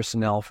skilled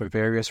personnel for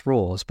various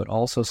roles, but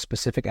also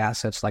specific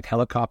assets like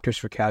helicopters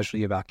for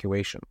casualty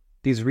evacuation.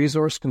 These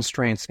resource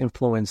constraints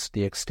influenced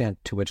the extent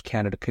to which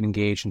Canada could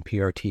engage in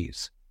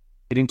PRTs,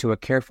 leading to a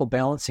careful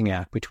balancing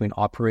act between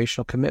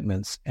operational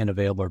commitments and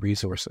available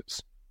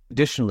resources.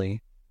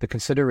 Additionally, the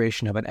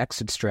consideration of an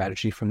exit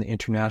strategy from the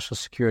International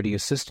Security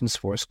Assistance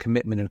Force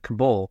commitment in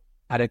Kabul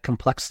added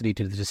complexity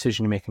to the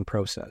decision-making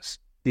process.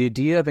 The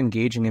idea of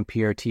engaging in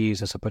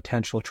PRTs as a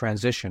potential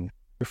transition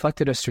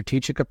reflected a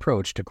strategic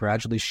approach to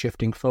gradually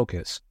shifting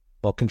focus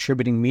while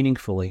contributing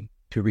meaningfully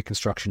to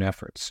reconstruction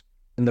efforts.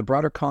 In the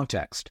broader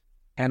context,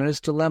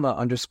 Canada's dilemma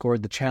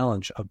underscored the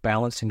challenge of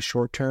balancing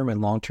short-term and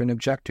long-term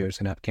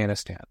objectives in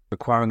Afghanistan,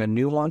 requiring a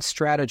nuanced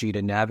strategy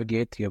to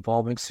navigate the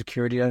evolving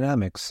security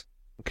dynamics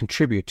and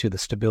contribute to the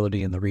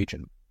stability in the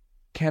region.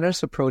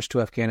 Canada's approach to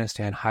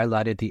Afghanistan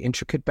highlighted the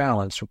intricate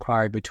balance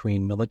required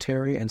between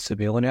military and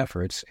civilian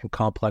efforts in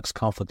complex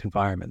conflict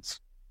environments.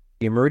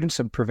 The emergence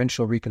of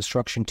provincial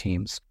reconstruction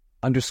teams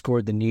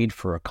underscored the need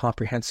for a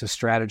comprehensive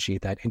strategy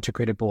that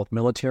integrated both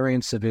military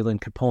and civilian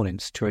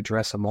components to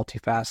address a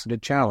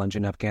multifaceted challenge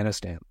in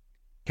Afghanistan.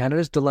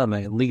 Canada's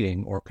dilemma in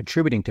leading or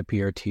contributing to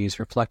PRTs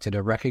reflected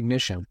a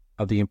recognition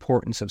of the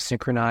importance of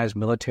synchronized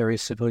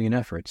military-civilian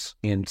efforts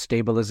in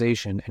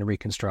stabilization and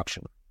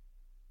reconstruction.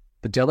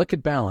 The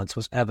delicate balance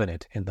was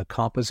evident in the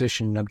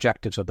composition and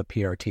objectives of the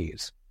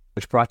PRTs,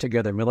 which brought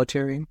together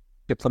military,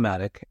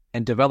 diplomatic,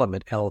 and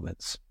development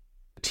elements.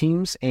 The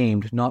teams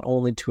aimed not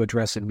only to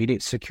address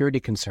immediate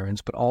security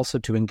concerns, but also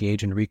to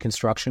engage in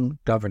reconstruction,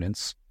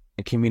 governance,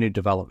 and community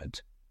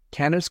development.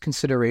 Canada's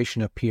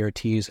consideration of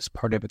PRTs as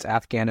part of its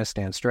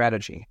Afghanistan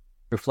strategy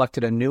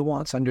reflected a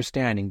nuanced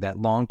understanding that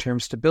long-term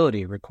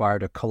stability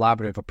required a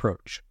collaborative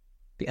approach.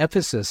 The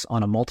emphasis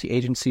on a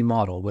multi-agency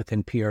model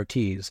within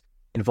PRTs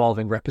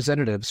involving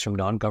representatives from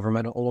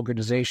non-governmental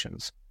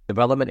organizations,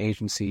 development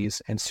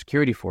agencies, and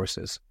security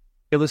forces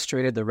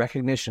illustrated the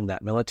recognition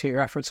that military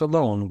efforts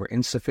alone were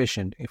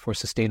insufficient for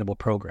sustainable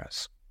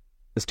progress.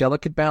 This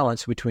delicate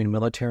balance between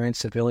military and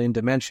civilian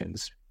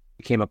dimensions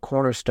became a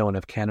cornerstone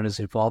of Canada's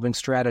evolving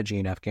strategy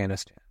in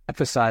Afghanistan.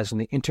 emphasizing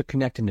the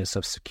interconnectedness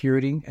of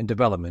security and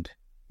development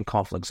in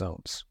conflict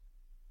zones.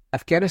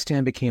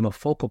 Afghanistan became a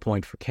focal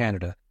point for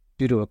Canada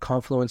due to a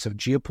confluence of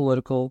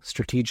geopolitical,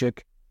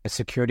 strategic, and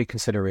security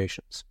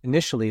considerations.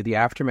 Initially, the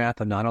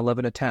aftermath of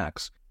 9/11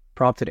 attacks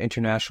prompted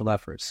international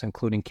efforts,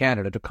 including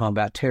Canada, to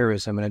combat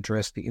terrorism and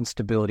address the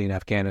instability in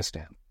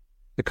Afghanistan.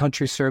 The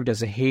country served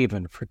as a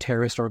haven for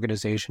terrorist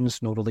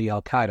organizations, notably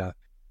al-Qaeda,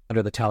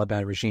 under the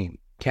Taliban regime.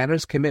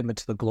 Canada's commitment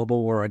to the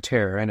global war on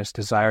terror and its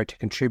desire to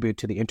contribute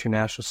to the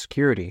international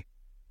security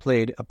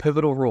played a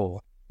pivotal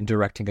role in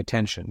directing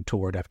attention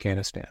toward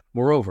Afghanistan.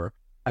 Moreover,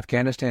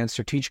 Afghanistan's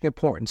strategic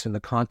importance in the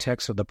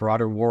context of the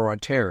broader war on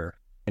terror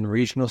and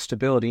regional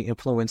stability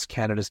influenced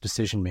Canada's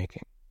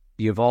decision-making.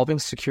 The evolving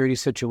security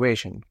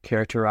situation,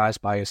 characterized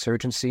by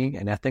insurgency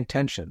and ethnic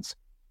tensions,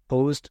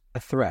 posed a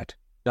threat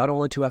not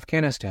only to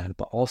Afghanistan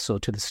but also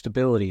to the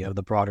stability of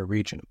the broader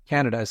region.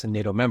 Canada, as a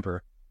NATO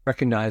member,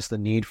 recognized the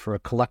need for a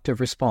collective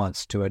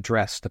response to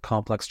address the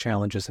complex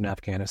challenges in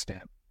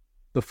Afghanistan.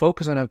 The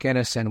focus on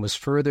Afghanistan was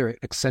further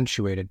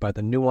accentuated by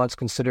the nuanced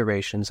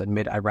considerations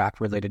amid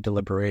Iraq-related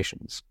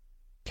deliberations.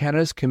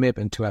 Canada's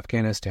commitment to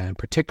Afghanistan,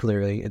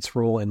 particularly its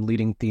role in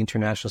leading the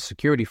international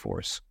security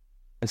force,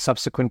 and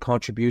subsequent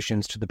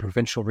contributions to the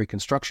provincial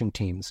reconstruction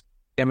teams,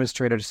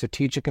 demonstrated a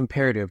strategic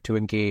imperative to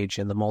engage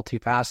in the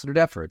multifaceted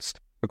efforts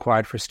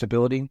required for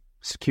stability,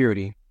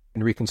 security,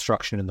 and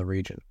reconstruction in the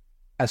region.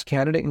 As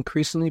Canada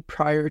increasingly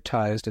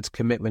prioritized its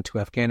commitment to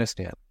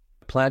Afghanistan,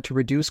 the plan to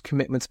reduce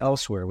commitments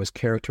elsewhere was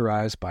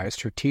characterized by a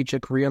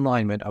strategic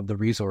realignment of the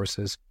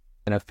resources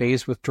and a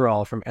phased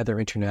withdrawal from other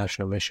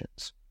international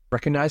missions.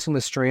 Recognizing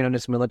the strain on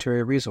its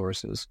military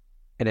resources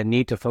and a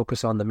need to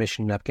focus on the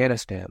mission in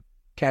Afghanistan,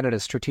 Canada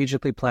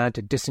strategically planned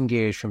to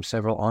disengage from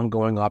several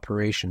ongoing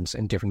operations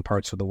in different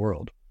parts of the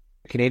world.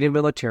 The Canadian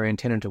military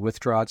intended to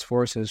withdraw its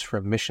forces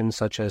from missions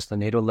such as the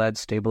NATO-led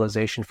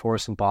Stabilization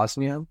Force in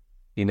Bosnia,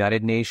 the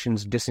United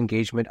Nations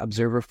Disengagement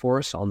Observer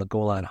Force on the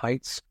Golan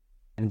Heights,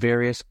 and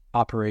various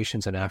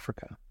operations in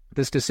Africa.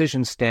 This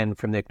decision stemmed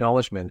from the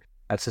acknowledgement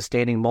that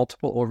sustaining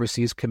multiple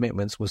overseas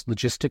commitments was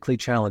logistically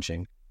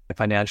challenging and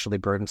financially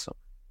burdensome.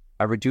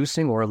 By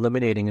reducing or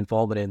eliminating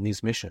involvement in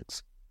these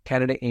missions,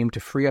 Canada aimed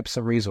to free up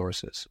some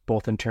resources,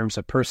 both in terms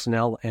of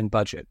personnel and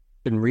budget,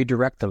 and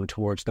redirect them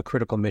towards the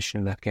critical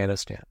mission in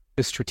Afghanistan.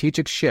 This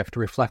strategic shift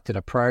reflected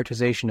a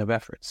prioritization of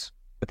efforts,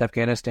 with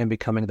Afghanistan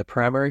becoming the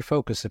primary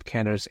focus of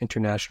Canada's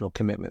international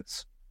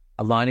commitments,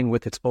 aligning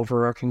with its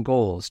overarching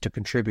goals to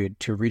contribute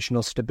to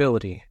regional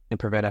stability and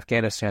prevent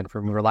Afghanistan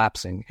from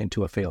relapsing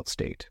into a failed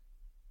state.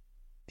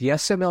 The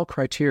SML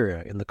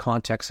criteria in the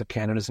context of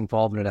Canada's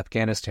involvement in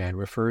Afghanistan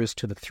refers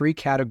to the three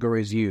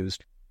categories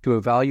used to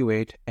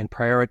evaluate and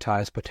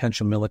prioritize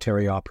potential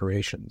military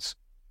operations.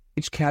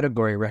 Each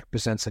category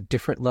represents a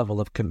different level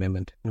of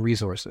commitment and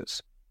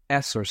resources.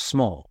 S or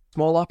small.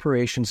 Small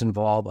operations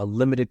involve a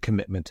limited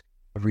commitment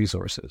of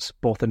resources,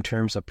 both in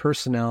terms of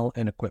personnel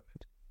and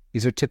equipment.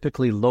 These are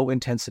typically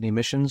low-intensity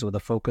missions with a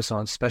focus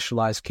on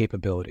specialized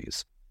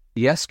capabilities.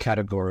 The S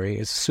category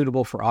is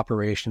suitable for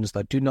operations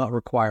that do not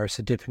require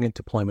significant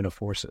deployment of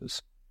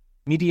forces.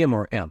 Medium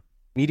or M.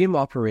 Medium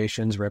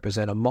operations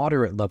represent a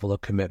moderate level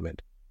of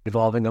commitment,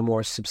 involving a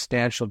more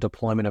substantial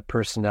deployment of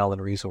personnel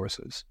and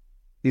resources.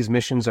 These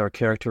missions are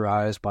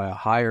characterized by a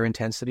higher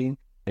intensity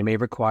and may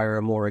require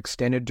a more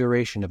extended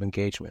duration of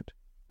engagement.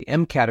 The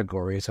M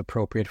category is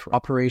appropriate for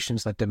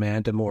operations that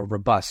demand a more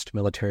robust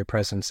military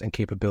presence and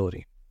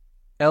capability.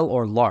 L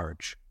or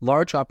large.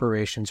 Large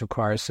operations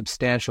require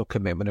substantial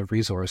commitment of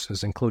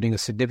resources, including a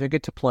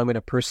significant deployment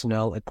of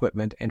personnel,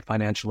 equipment, and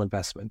financial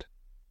investment.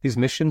 These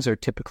missions are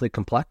typically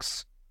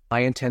complex,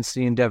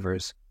 high-intensity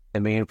endeavors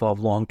and may involve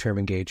long-term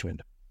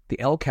engagement. The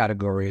L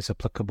category is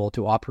applicable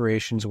to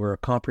operations where a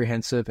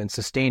comprehensive and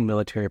sustained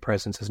military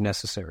presence is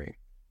necessary.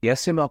 The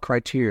SML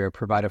criteria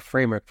provide a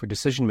framework for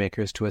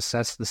decision-makers to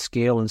assess the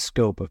scale and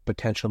scope of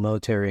potential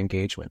military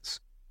engagements,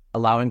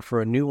 allowing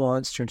for a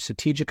nuanced and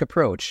strategic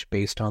approach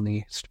based on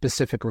the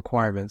specific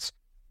requirements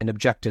and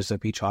objectives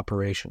of each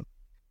operation.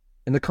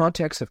 In the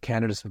context of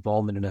Canada's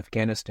involvement in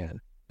Afghanistan,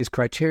 these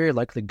criteria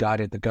likely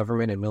guided the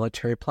government and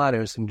military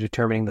planners in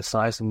determining the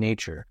size and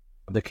nature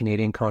of the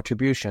Canadian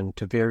contribution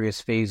to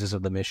various phases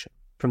of the mission,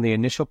 from the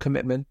initial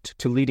commitment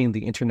to leading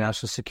the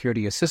International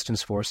Security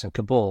Assistance Force in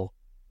Kabul,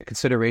 to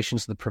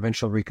considerations of the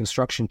provincial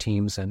reconstruction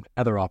teams and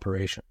other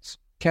operations.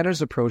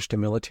 Canada's approach to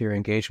military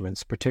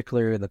engagements,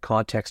 particularly in the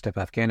context of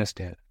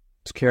Afghanistan,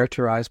 is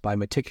characterized by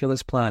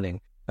meticulous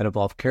planning that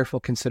involved careful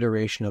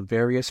consideration of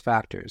various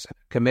factors and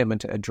a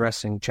commitment to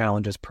addressing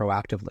challenges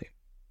proactively.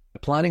 The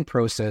planning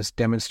process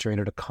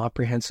demonstrated a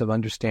comprehensive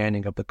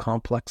understanding of the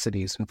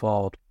complexities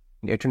involved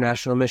in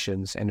international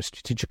missions and a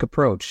strategic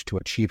approach to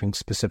achieving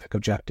specific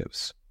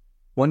objectives.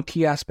 One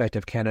key aspect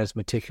of Canada's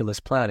meticulous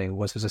planning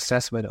was its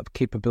assessment of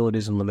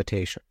capabilities and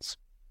limitations.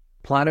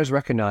 Planners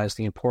recognized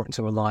the importance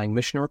of aligning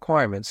mission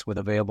requirements with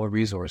available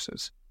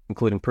resources,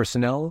 including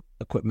personnel,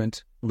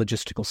 equipment, and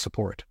logistical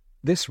support.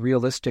 This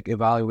realistic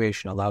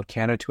evaluation allowed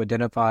Canada to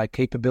identify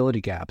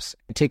capability gaps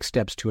and take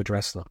steps to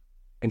address them,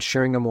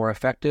 ensuring a more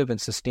effective and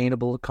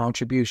sustainable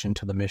contribution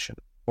to the mission.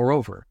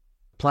 Moreover,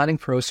 the planning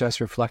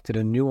process reflected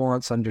a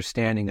nuanced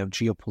understanding of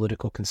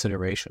geopolitical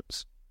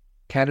considerations.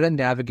 Canada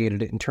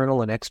navigated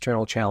internal and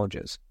external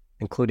challenges,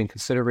 including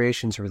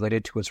considerations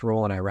related to its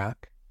role in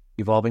Iraq,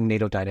 evolving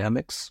NATO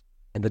dynamics,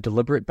 and the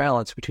deliberate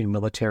balance between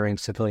military and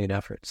civilian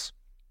efforts.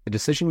 The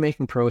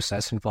decision-making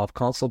process involved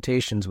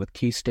consultations with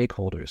key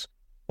stakeholders,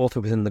 both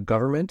within the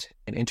government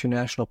and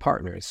international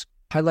partners,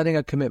 highlighting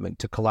a commitment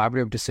to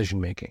collaborative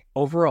decision-making.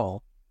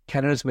 Overall,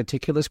 Canada's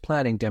meticulous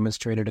planning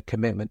demonstrated a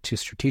commitment to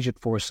strategic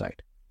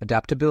foresight,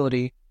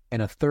 adaptability,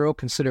 and a thorough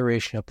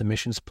consideration of the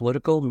mission's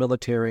political,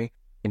 military,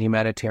 and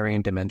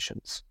humanitarian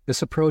dimensions.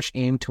 This approach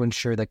aimed to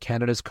ensure that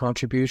Canada's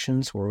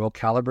contributions were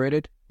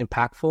well-calibrated,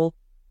 impactful,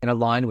 and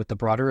aligned with the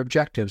broader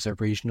objectives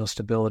of regional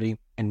stability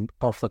and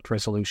conflict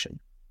resolution.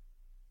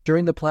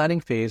 During the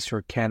planning phase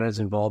for Canada's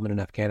involvement in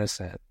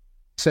Afghanistan,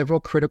 several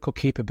critical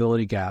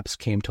capability gaps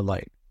came to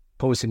light,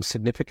 posing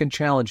significant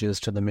challenges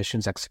to the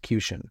mission's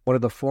execution. One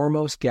of the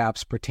foremost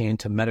gaps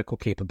pertained to medical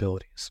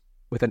capabilities.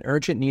 With an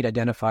urgent need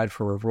identified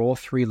for a Role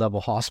 3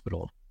 level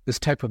hospital, this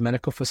type of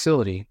medical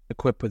facility,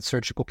 equipped with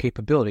surgical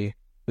capability,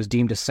 was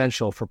deemed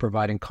essential for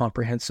providing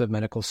comprehensive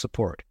medical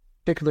support,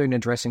 particularly in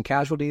addressing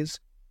casualties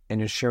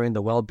and ensuring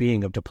the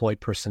well-being of deployed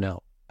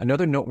personnel.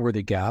 Another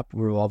noteworthy gap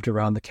revolved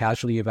around the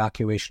casualty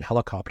evacuation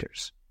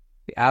helicopters.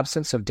 The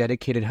absence of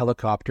dedicated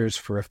helicopters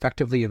for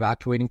effectively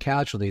evacuating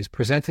casualties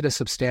presented a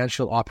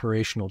substantial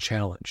operational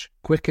challenge.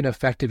 Quick and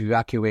effective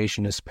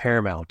evacuation is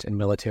paramount in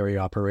military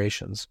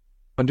operations,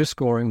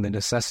 underscoring the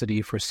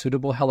necessity for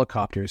suitable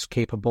helicopters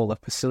capable of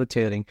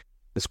facilitating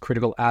this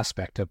critical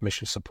aspect of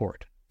mission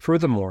support.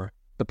 Furthermore,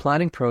 the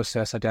planning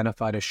process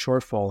identified a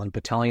shortfall in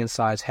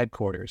battalion-size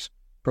headquarters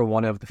for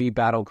one of the V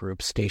battle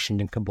groups stationed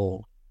in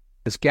Kabul.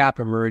 This gap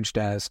emerged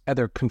as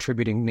other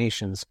contributing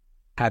nations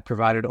had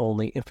provided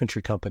only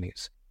infantry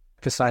companies,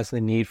 emphasizing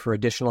the need for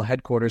additional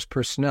headquarters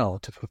personnel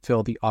to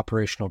fulfill the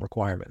operational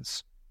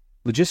requirements.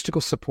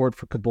 Logistical support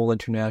for Kabul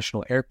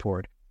International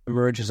Airport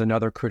emerged as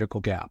another critical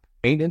gap.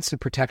 Maintenance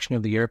and protection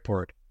of the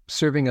airport,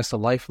 serving as a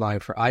lifeline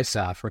for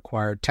ISAF,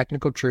 required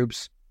technical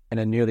troops and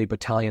a nearly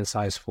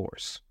battalion-sized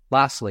force.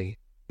 Lastly,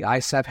 the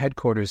ISAF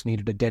headquarters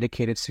needed a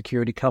dedicated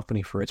security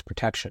company for its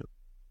protection,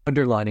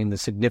 underlining the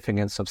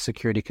significance of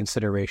security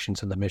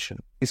considerations in the mission.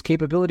 These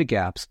capability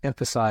gaps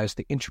emphasize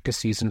the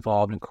intricacies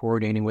involved in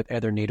coordinating with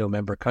other NATO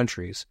member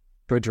countries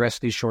to address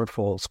these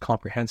shortfalls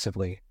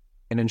comprehensively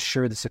and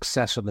ensure the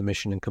success of the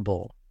mission in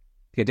Kabul.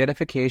 The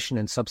identification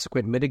and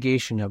subsequent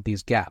mitigation of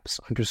these gaps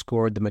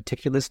underscored the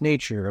meticulous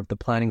nature of the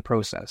planning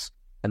process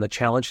and the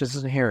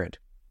challenges inherent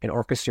in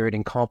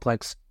orchestrating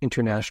complex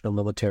international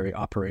military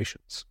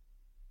operations.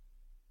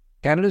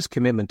 Canada's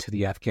commitment to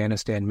the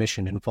Afghanistan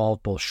mission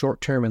involved both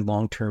short-term and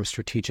long-term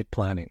strategic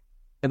planning.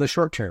 In the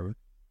short term,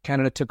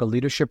 Canada took a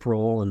leadership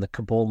role in the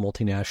Kabul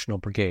Multinational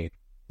Brigade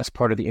as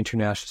part of the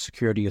International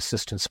Security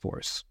Assistance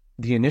Force.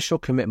 The initial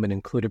commitment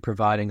included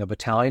providing a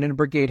battalion and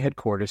brigade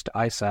headquarters to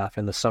ISAF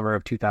in the summer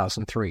of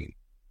 2003.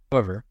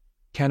 However,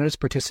 Canada's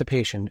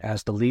participation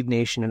as the lead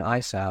nation in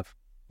ISAF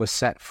was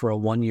set for a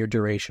one-year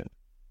duration,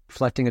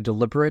 reflecting a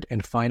deliberate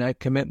and finite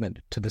commitment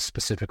to this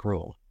specific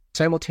role.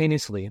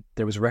 Simultaneously,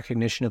 there was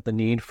recognition of the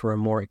need for a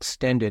more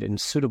extended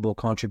and suitable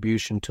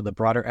contribution to the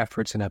broader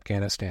efforts in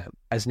Afghanistan.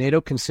 As NATO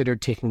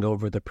considered taking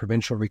over the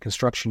provincial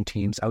reconstruction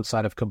teams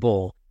outside of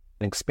Kabul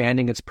and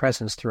expanding its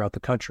presence throughout the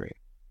country,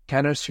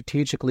 Canada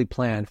strategically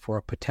planned for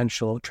a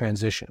potential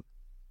transition.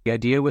 The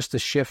idea was to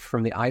shift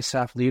from the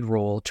ISAF lead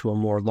role to a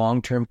more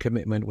long-term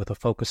commitment with a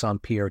focus on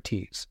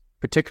PRTs,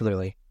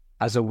 particularly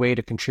as a way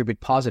to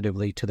contribute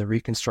positively to the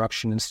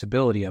reconstruction and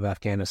stability of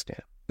Afghanistan.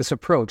 This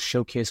approach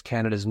showcased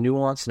Canada's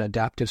nuanced and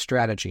adaptive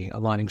strategy,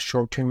 aligning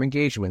short-term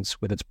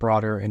engagements with its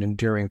broader and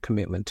enduring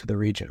commitment to the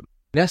region.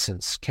 In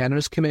essence,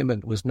 Canada's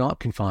commitment was not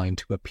confined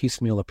to a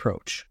piecemeal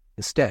approach.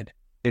 Instead,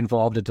 it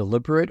involved a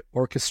deliberate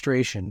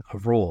orchestration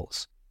of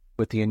roles,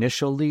 with the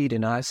initial lead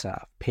in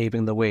ISAF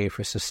paving the way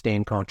for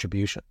sustained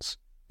contributions,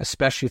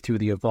 especially through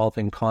the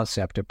evolving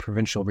concept of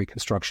provincial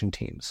reconstruction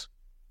teams.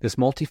 This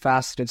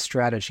multifaceted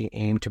strategy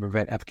aimed to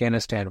prevent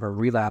Afghanistan from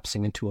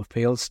relapsing into a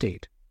failed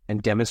state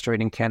and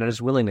demonstrating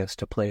Canada's willingness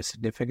to play a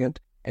significant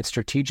and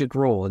strategic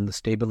role in the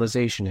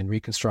stabilization and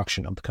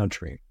reconstruction of the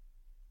country.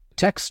 The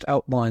text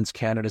outlines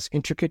Canada's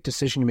intricate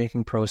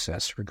decision-making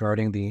process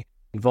regarding the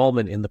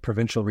involvement in the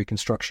provincial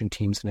reconstruction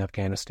teams in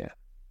Afghanistan,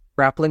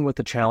 grappling with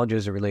the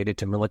challenges related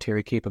to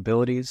military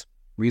capabilities,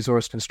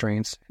 resource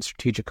constraints, and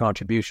strategic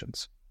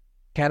contributions.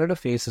 Canada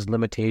faces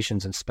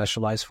limitations in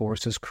specialized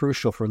forces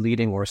crucial for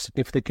leading or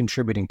significantly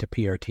contributing to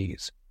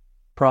PRTs,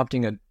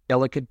 prompting a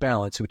delicate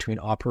balance between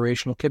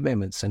operational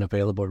commitments and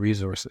available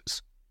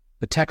resources.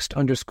 The text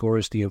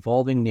underscores the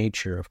evolving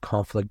nature of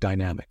conflict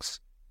dynamics,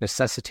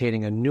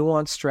 necessitating a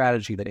nuanced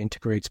strategy that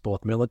integrates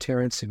both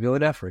military and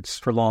civilian efforts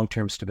for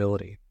long-term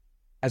stability.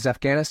 As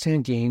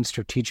Afghanistan gains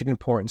strategic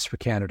importance for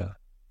Canada,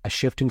 a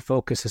shift in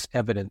focus is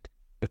evident,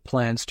 with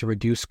plans to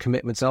reduce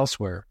commitments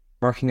elsewhere,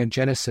 marking a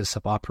genesis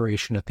of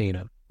Operation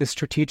Athena. This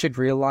strategic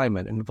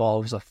realignment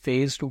involves a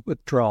phased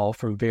withdrawal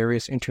from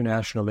various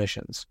international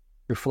missions,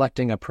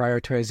 reflecting a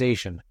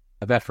prioritization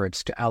of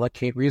efforts to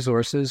allocate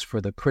resources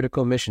for the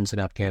critical missions in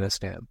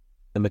Afghanistan.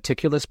 The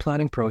meticulous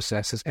planning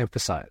process is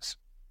emphasized,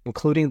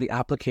 including the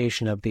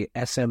application of the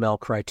SML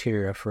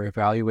criteria for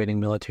evaluating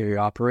military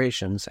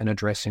operations and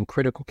addressing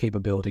critical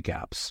capability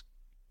gaps.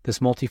 This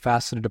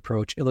multifaceted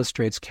approach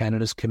illustrates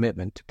Canada's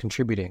commitment to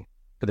contributing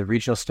to the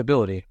regional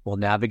stability while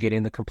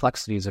navigating the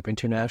complexities of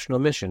international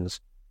missions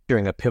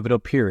during a pivotal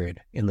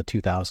period in the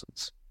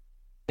 2000s.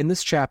 In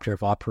this chapter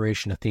of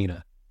Operation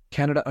Athena,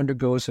 Canada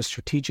undergoes a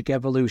strategic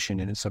evolution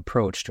in its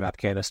approach to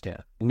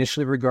Afghanistan.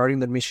 Initially regarding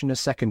the mission as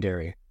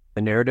secondary,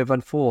 the narrative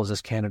unfolds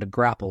as Canada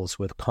grapples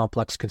with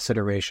complex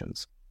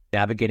considerations,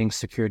 navigating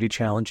security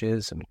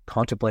challenges and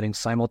contemplating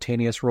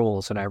simultaneous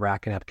roles in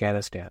Iraq and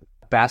Afghanistan.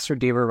 Ambassador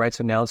David Wright's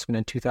announcement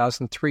in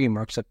 2003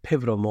 marks a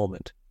pivotal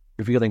moment,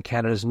 revealing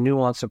Canada's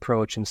nuanced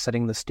approach and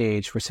setting the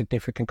stage for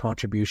significant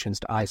contributions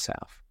to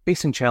ISAF.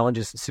 Facing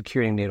challenges in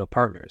securing NATO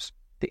partners,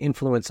 the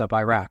influence of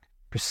Iraq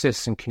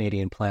persists in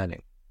Canadian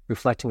planning,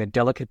 reflecting a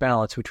delicate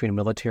balance between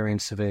military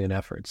and civilian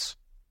efforts.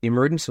 The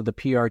emergence of the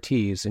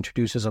PRTs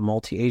introduces a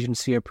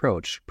multi-agency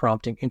approach,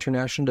 prompting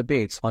international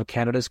debates on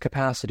Canada's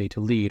capacity to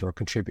lead or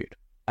contribute.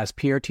 As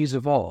PRTs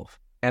evolve,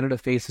 Canada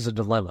faces a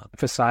dilemma,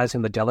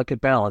 emphasizing the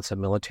delicate balance of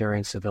military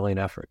and civilian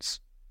efforts.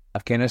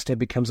 Afghanistan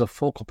becomes a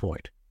focal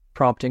point,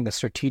 prompting a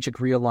strategic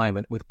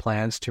realignment with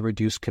plans to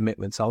reduce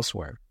commitments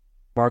elsewhere.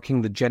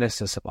 Marking the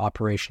genesis of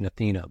Operation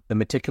Athena, the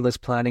meticulous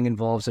planning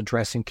involves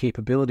addressing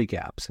capability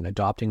gaps and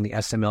adopting the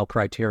SML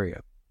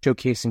criteria,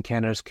 showcasing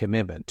Canada's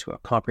commitment to a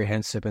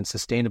comprehensive and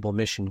sustainable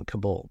mission in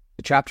Kabul.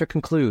 The chapter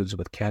concludes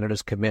with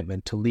Canada's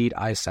commitment to lead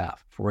ISAF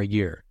for a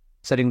year,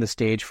 setting the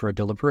stage for a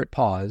deliberate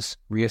pause,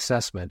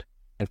 reassessment,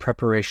 and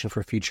preparation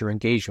for future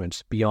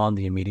engagements beyond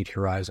the immediate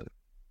horizon.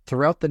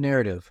 Throughout the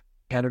narrative,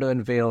 Canada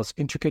unveils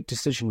intricate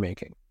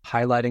decision-making,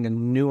 highlighting a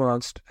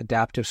nuanced,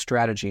 adaptive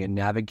strategy in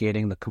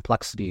navigating the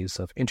complexities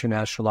of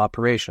international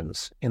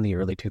operations in the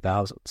early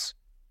 2000s.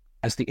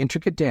 As the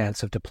intricate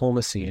dance of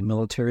diplomacy and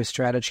military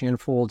strategy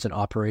unfolds in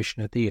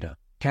Operation Athena,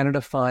 Canada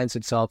finds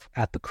itself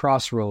at the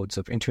crossroads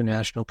of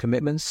international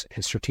commitments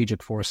and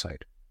strategic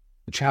foresight.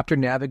 The chapter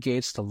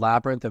navigates the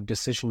labyrinth of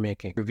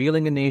decision-making,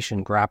 revealing a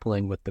nation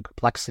grappling with the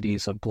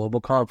complexities of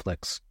global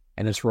conflicts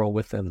and its role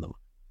within them.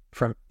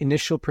 From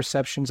initial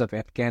perceptions of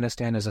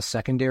Afghanistan as a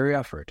secondary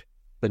effort,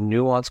 the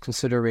nuanced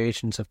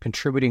considerations of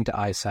contributing to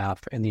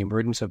ISAF and the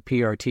emergence of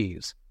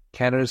PRTs,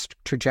 Canada's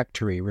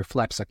trajectory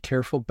reflects a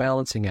careful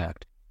balancing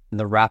act in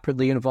the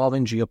rapidly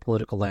evolving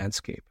geopolitical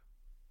landscape.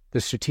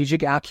 The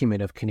strategic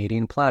acumen of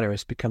Canadian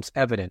planners becomes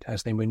evident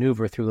as they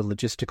maneuver through the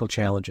logistical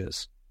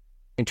challenges,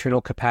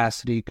 internal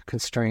capacity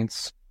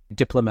constraints,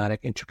 diplomatic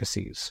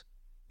intricacies.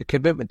 The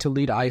commitment to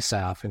lead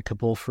ISAF in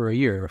Kabul for a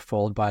year,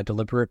 followed by a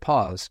deliberate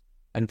pause,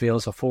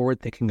 unveils a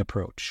forward-thinking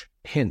approach,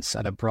 hints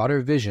at a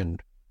broader vision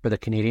for the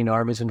Canadian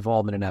Army's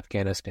involvement in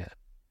Afghanistan,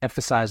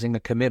 emphasizing a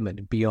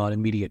commitment beyond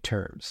immediate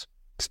terms.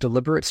 This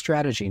deliberate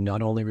strategy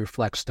not only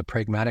reflects the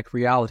pragmatic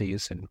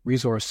realities and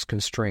resource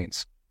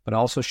constraints, but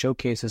also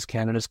showcases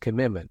Canada's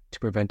commitment to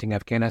preventing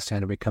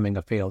Afghanistan from becoming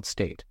a failed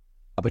state,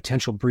 a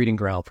potential breeding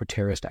ground for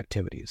terrorist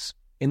activities.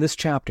 In this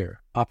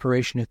chapter,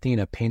 Operation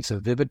Athena paints a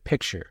vivid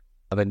picture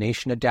of a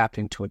nation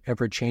adapting to an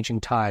ever-changing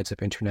tides of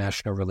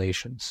international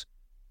relations.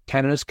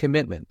 Canada's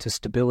commitment to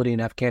stability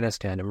in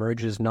Afghanistan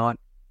emerges not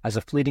as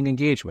a fleeting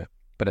engagement,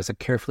 but as a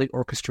carefully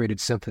orchestrated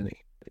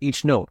symphony,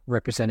 each note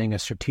representing a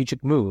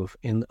strategic move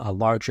in a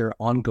larger,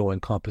 ongoing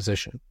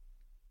composition.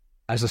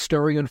 As the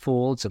story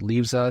unfolds, it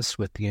leaves us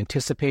with the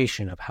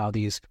anticipation of how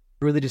these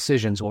early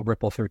decisions will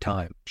ripple through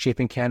time,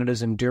 shaping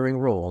Canada's enduring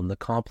role in the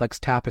complex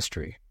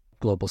tapestry of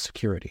global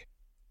security.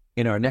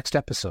 In our next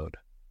episode,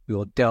 we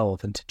will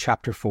delve into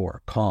Chapter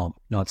 4, Calm,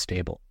 Not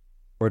Stable,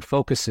 where it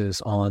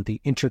focuses on the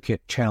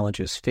intricate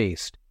challenges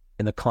faced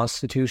in the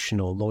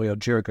constitutional Loya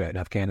Jirga in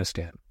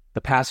Afghanistan.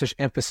 The passage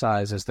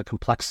emphasizes the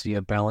complexity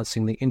of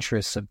balancing the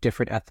interests of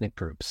different ethnic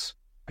groups,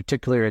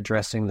 particularly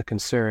addressing the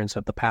concerns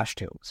of the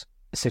Pashtuns,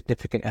 a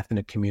significant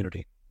ethnic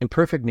community.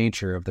 Imperfect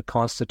nature of the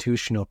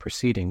constitutional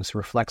proceedings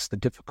reflects the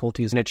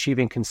difficulties in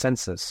achieving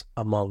consensus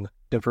among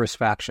diverse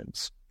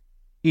factions,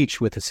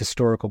 each with its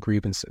historical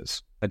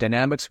grievances. The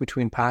dynamics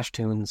between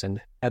Pashtuns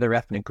and other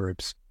ethnic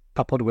groups,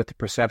 coupled with the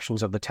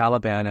perceptions of the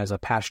Taliban as a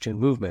Pashtun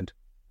movement,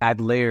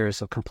 add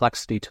layers of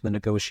complexity to the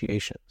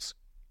negotiations.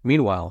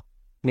 Meanwhile,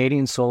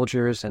 Canadian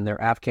soldiers and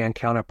their Afghan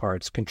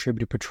counterparts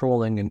contribute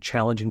patrolling in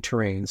challenging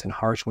terrains and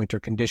harsh winter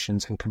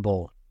conditions in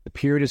Kabul. The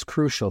period is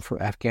crucial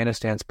for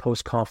Afghanistan's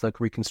post-conflict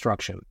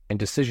reconstruction, and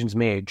decisions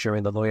made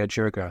during the Loya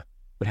Jirga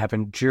would have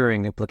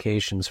enduring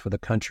implications for the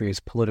country's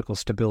political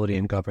stability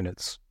and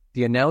governance.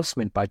 The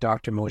announcement by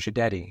Dr.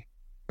 Mojaddedi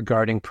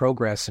regarding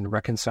progress in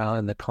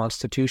reconciling the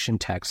Constitution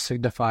text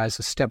signifies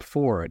a step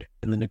forward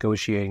in the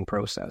negotiating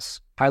process,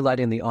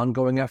 highlighting the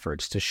ongoing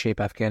efforts to shape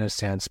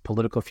Afghanistan's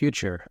political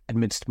future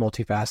amidst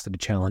multifaceted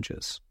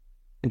challenges.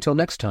 Until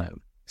next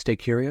time, stay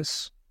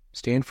curious,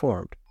 stay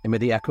informed, and may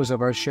the echoes of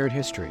our shared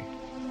history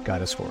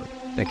guide us forward.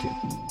 Thank you.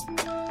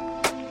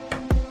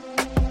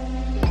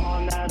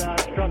 On that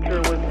structure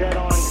was dead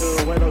on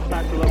to where those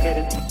packs were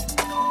located.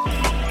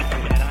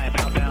 And I am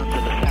outbound to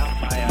the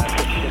south by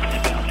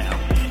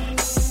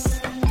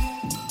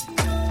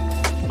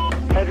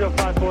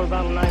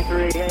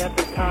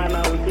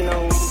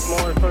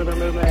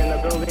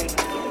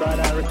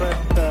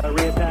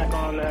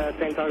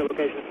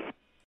location.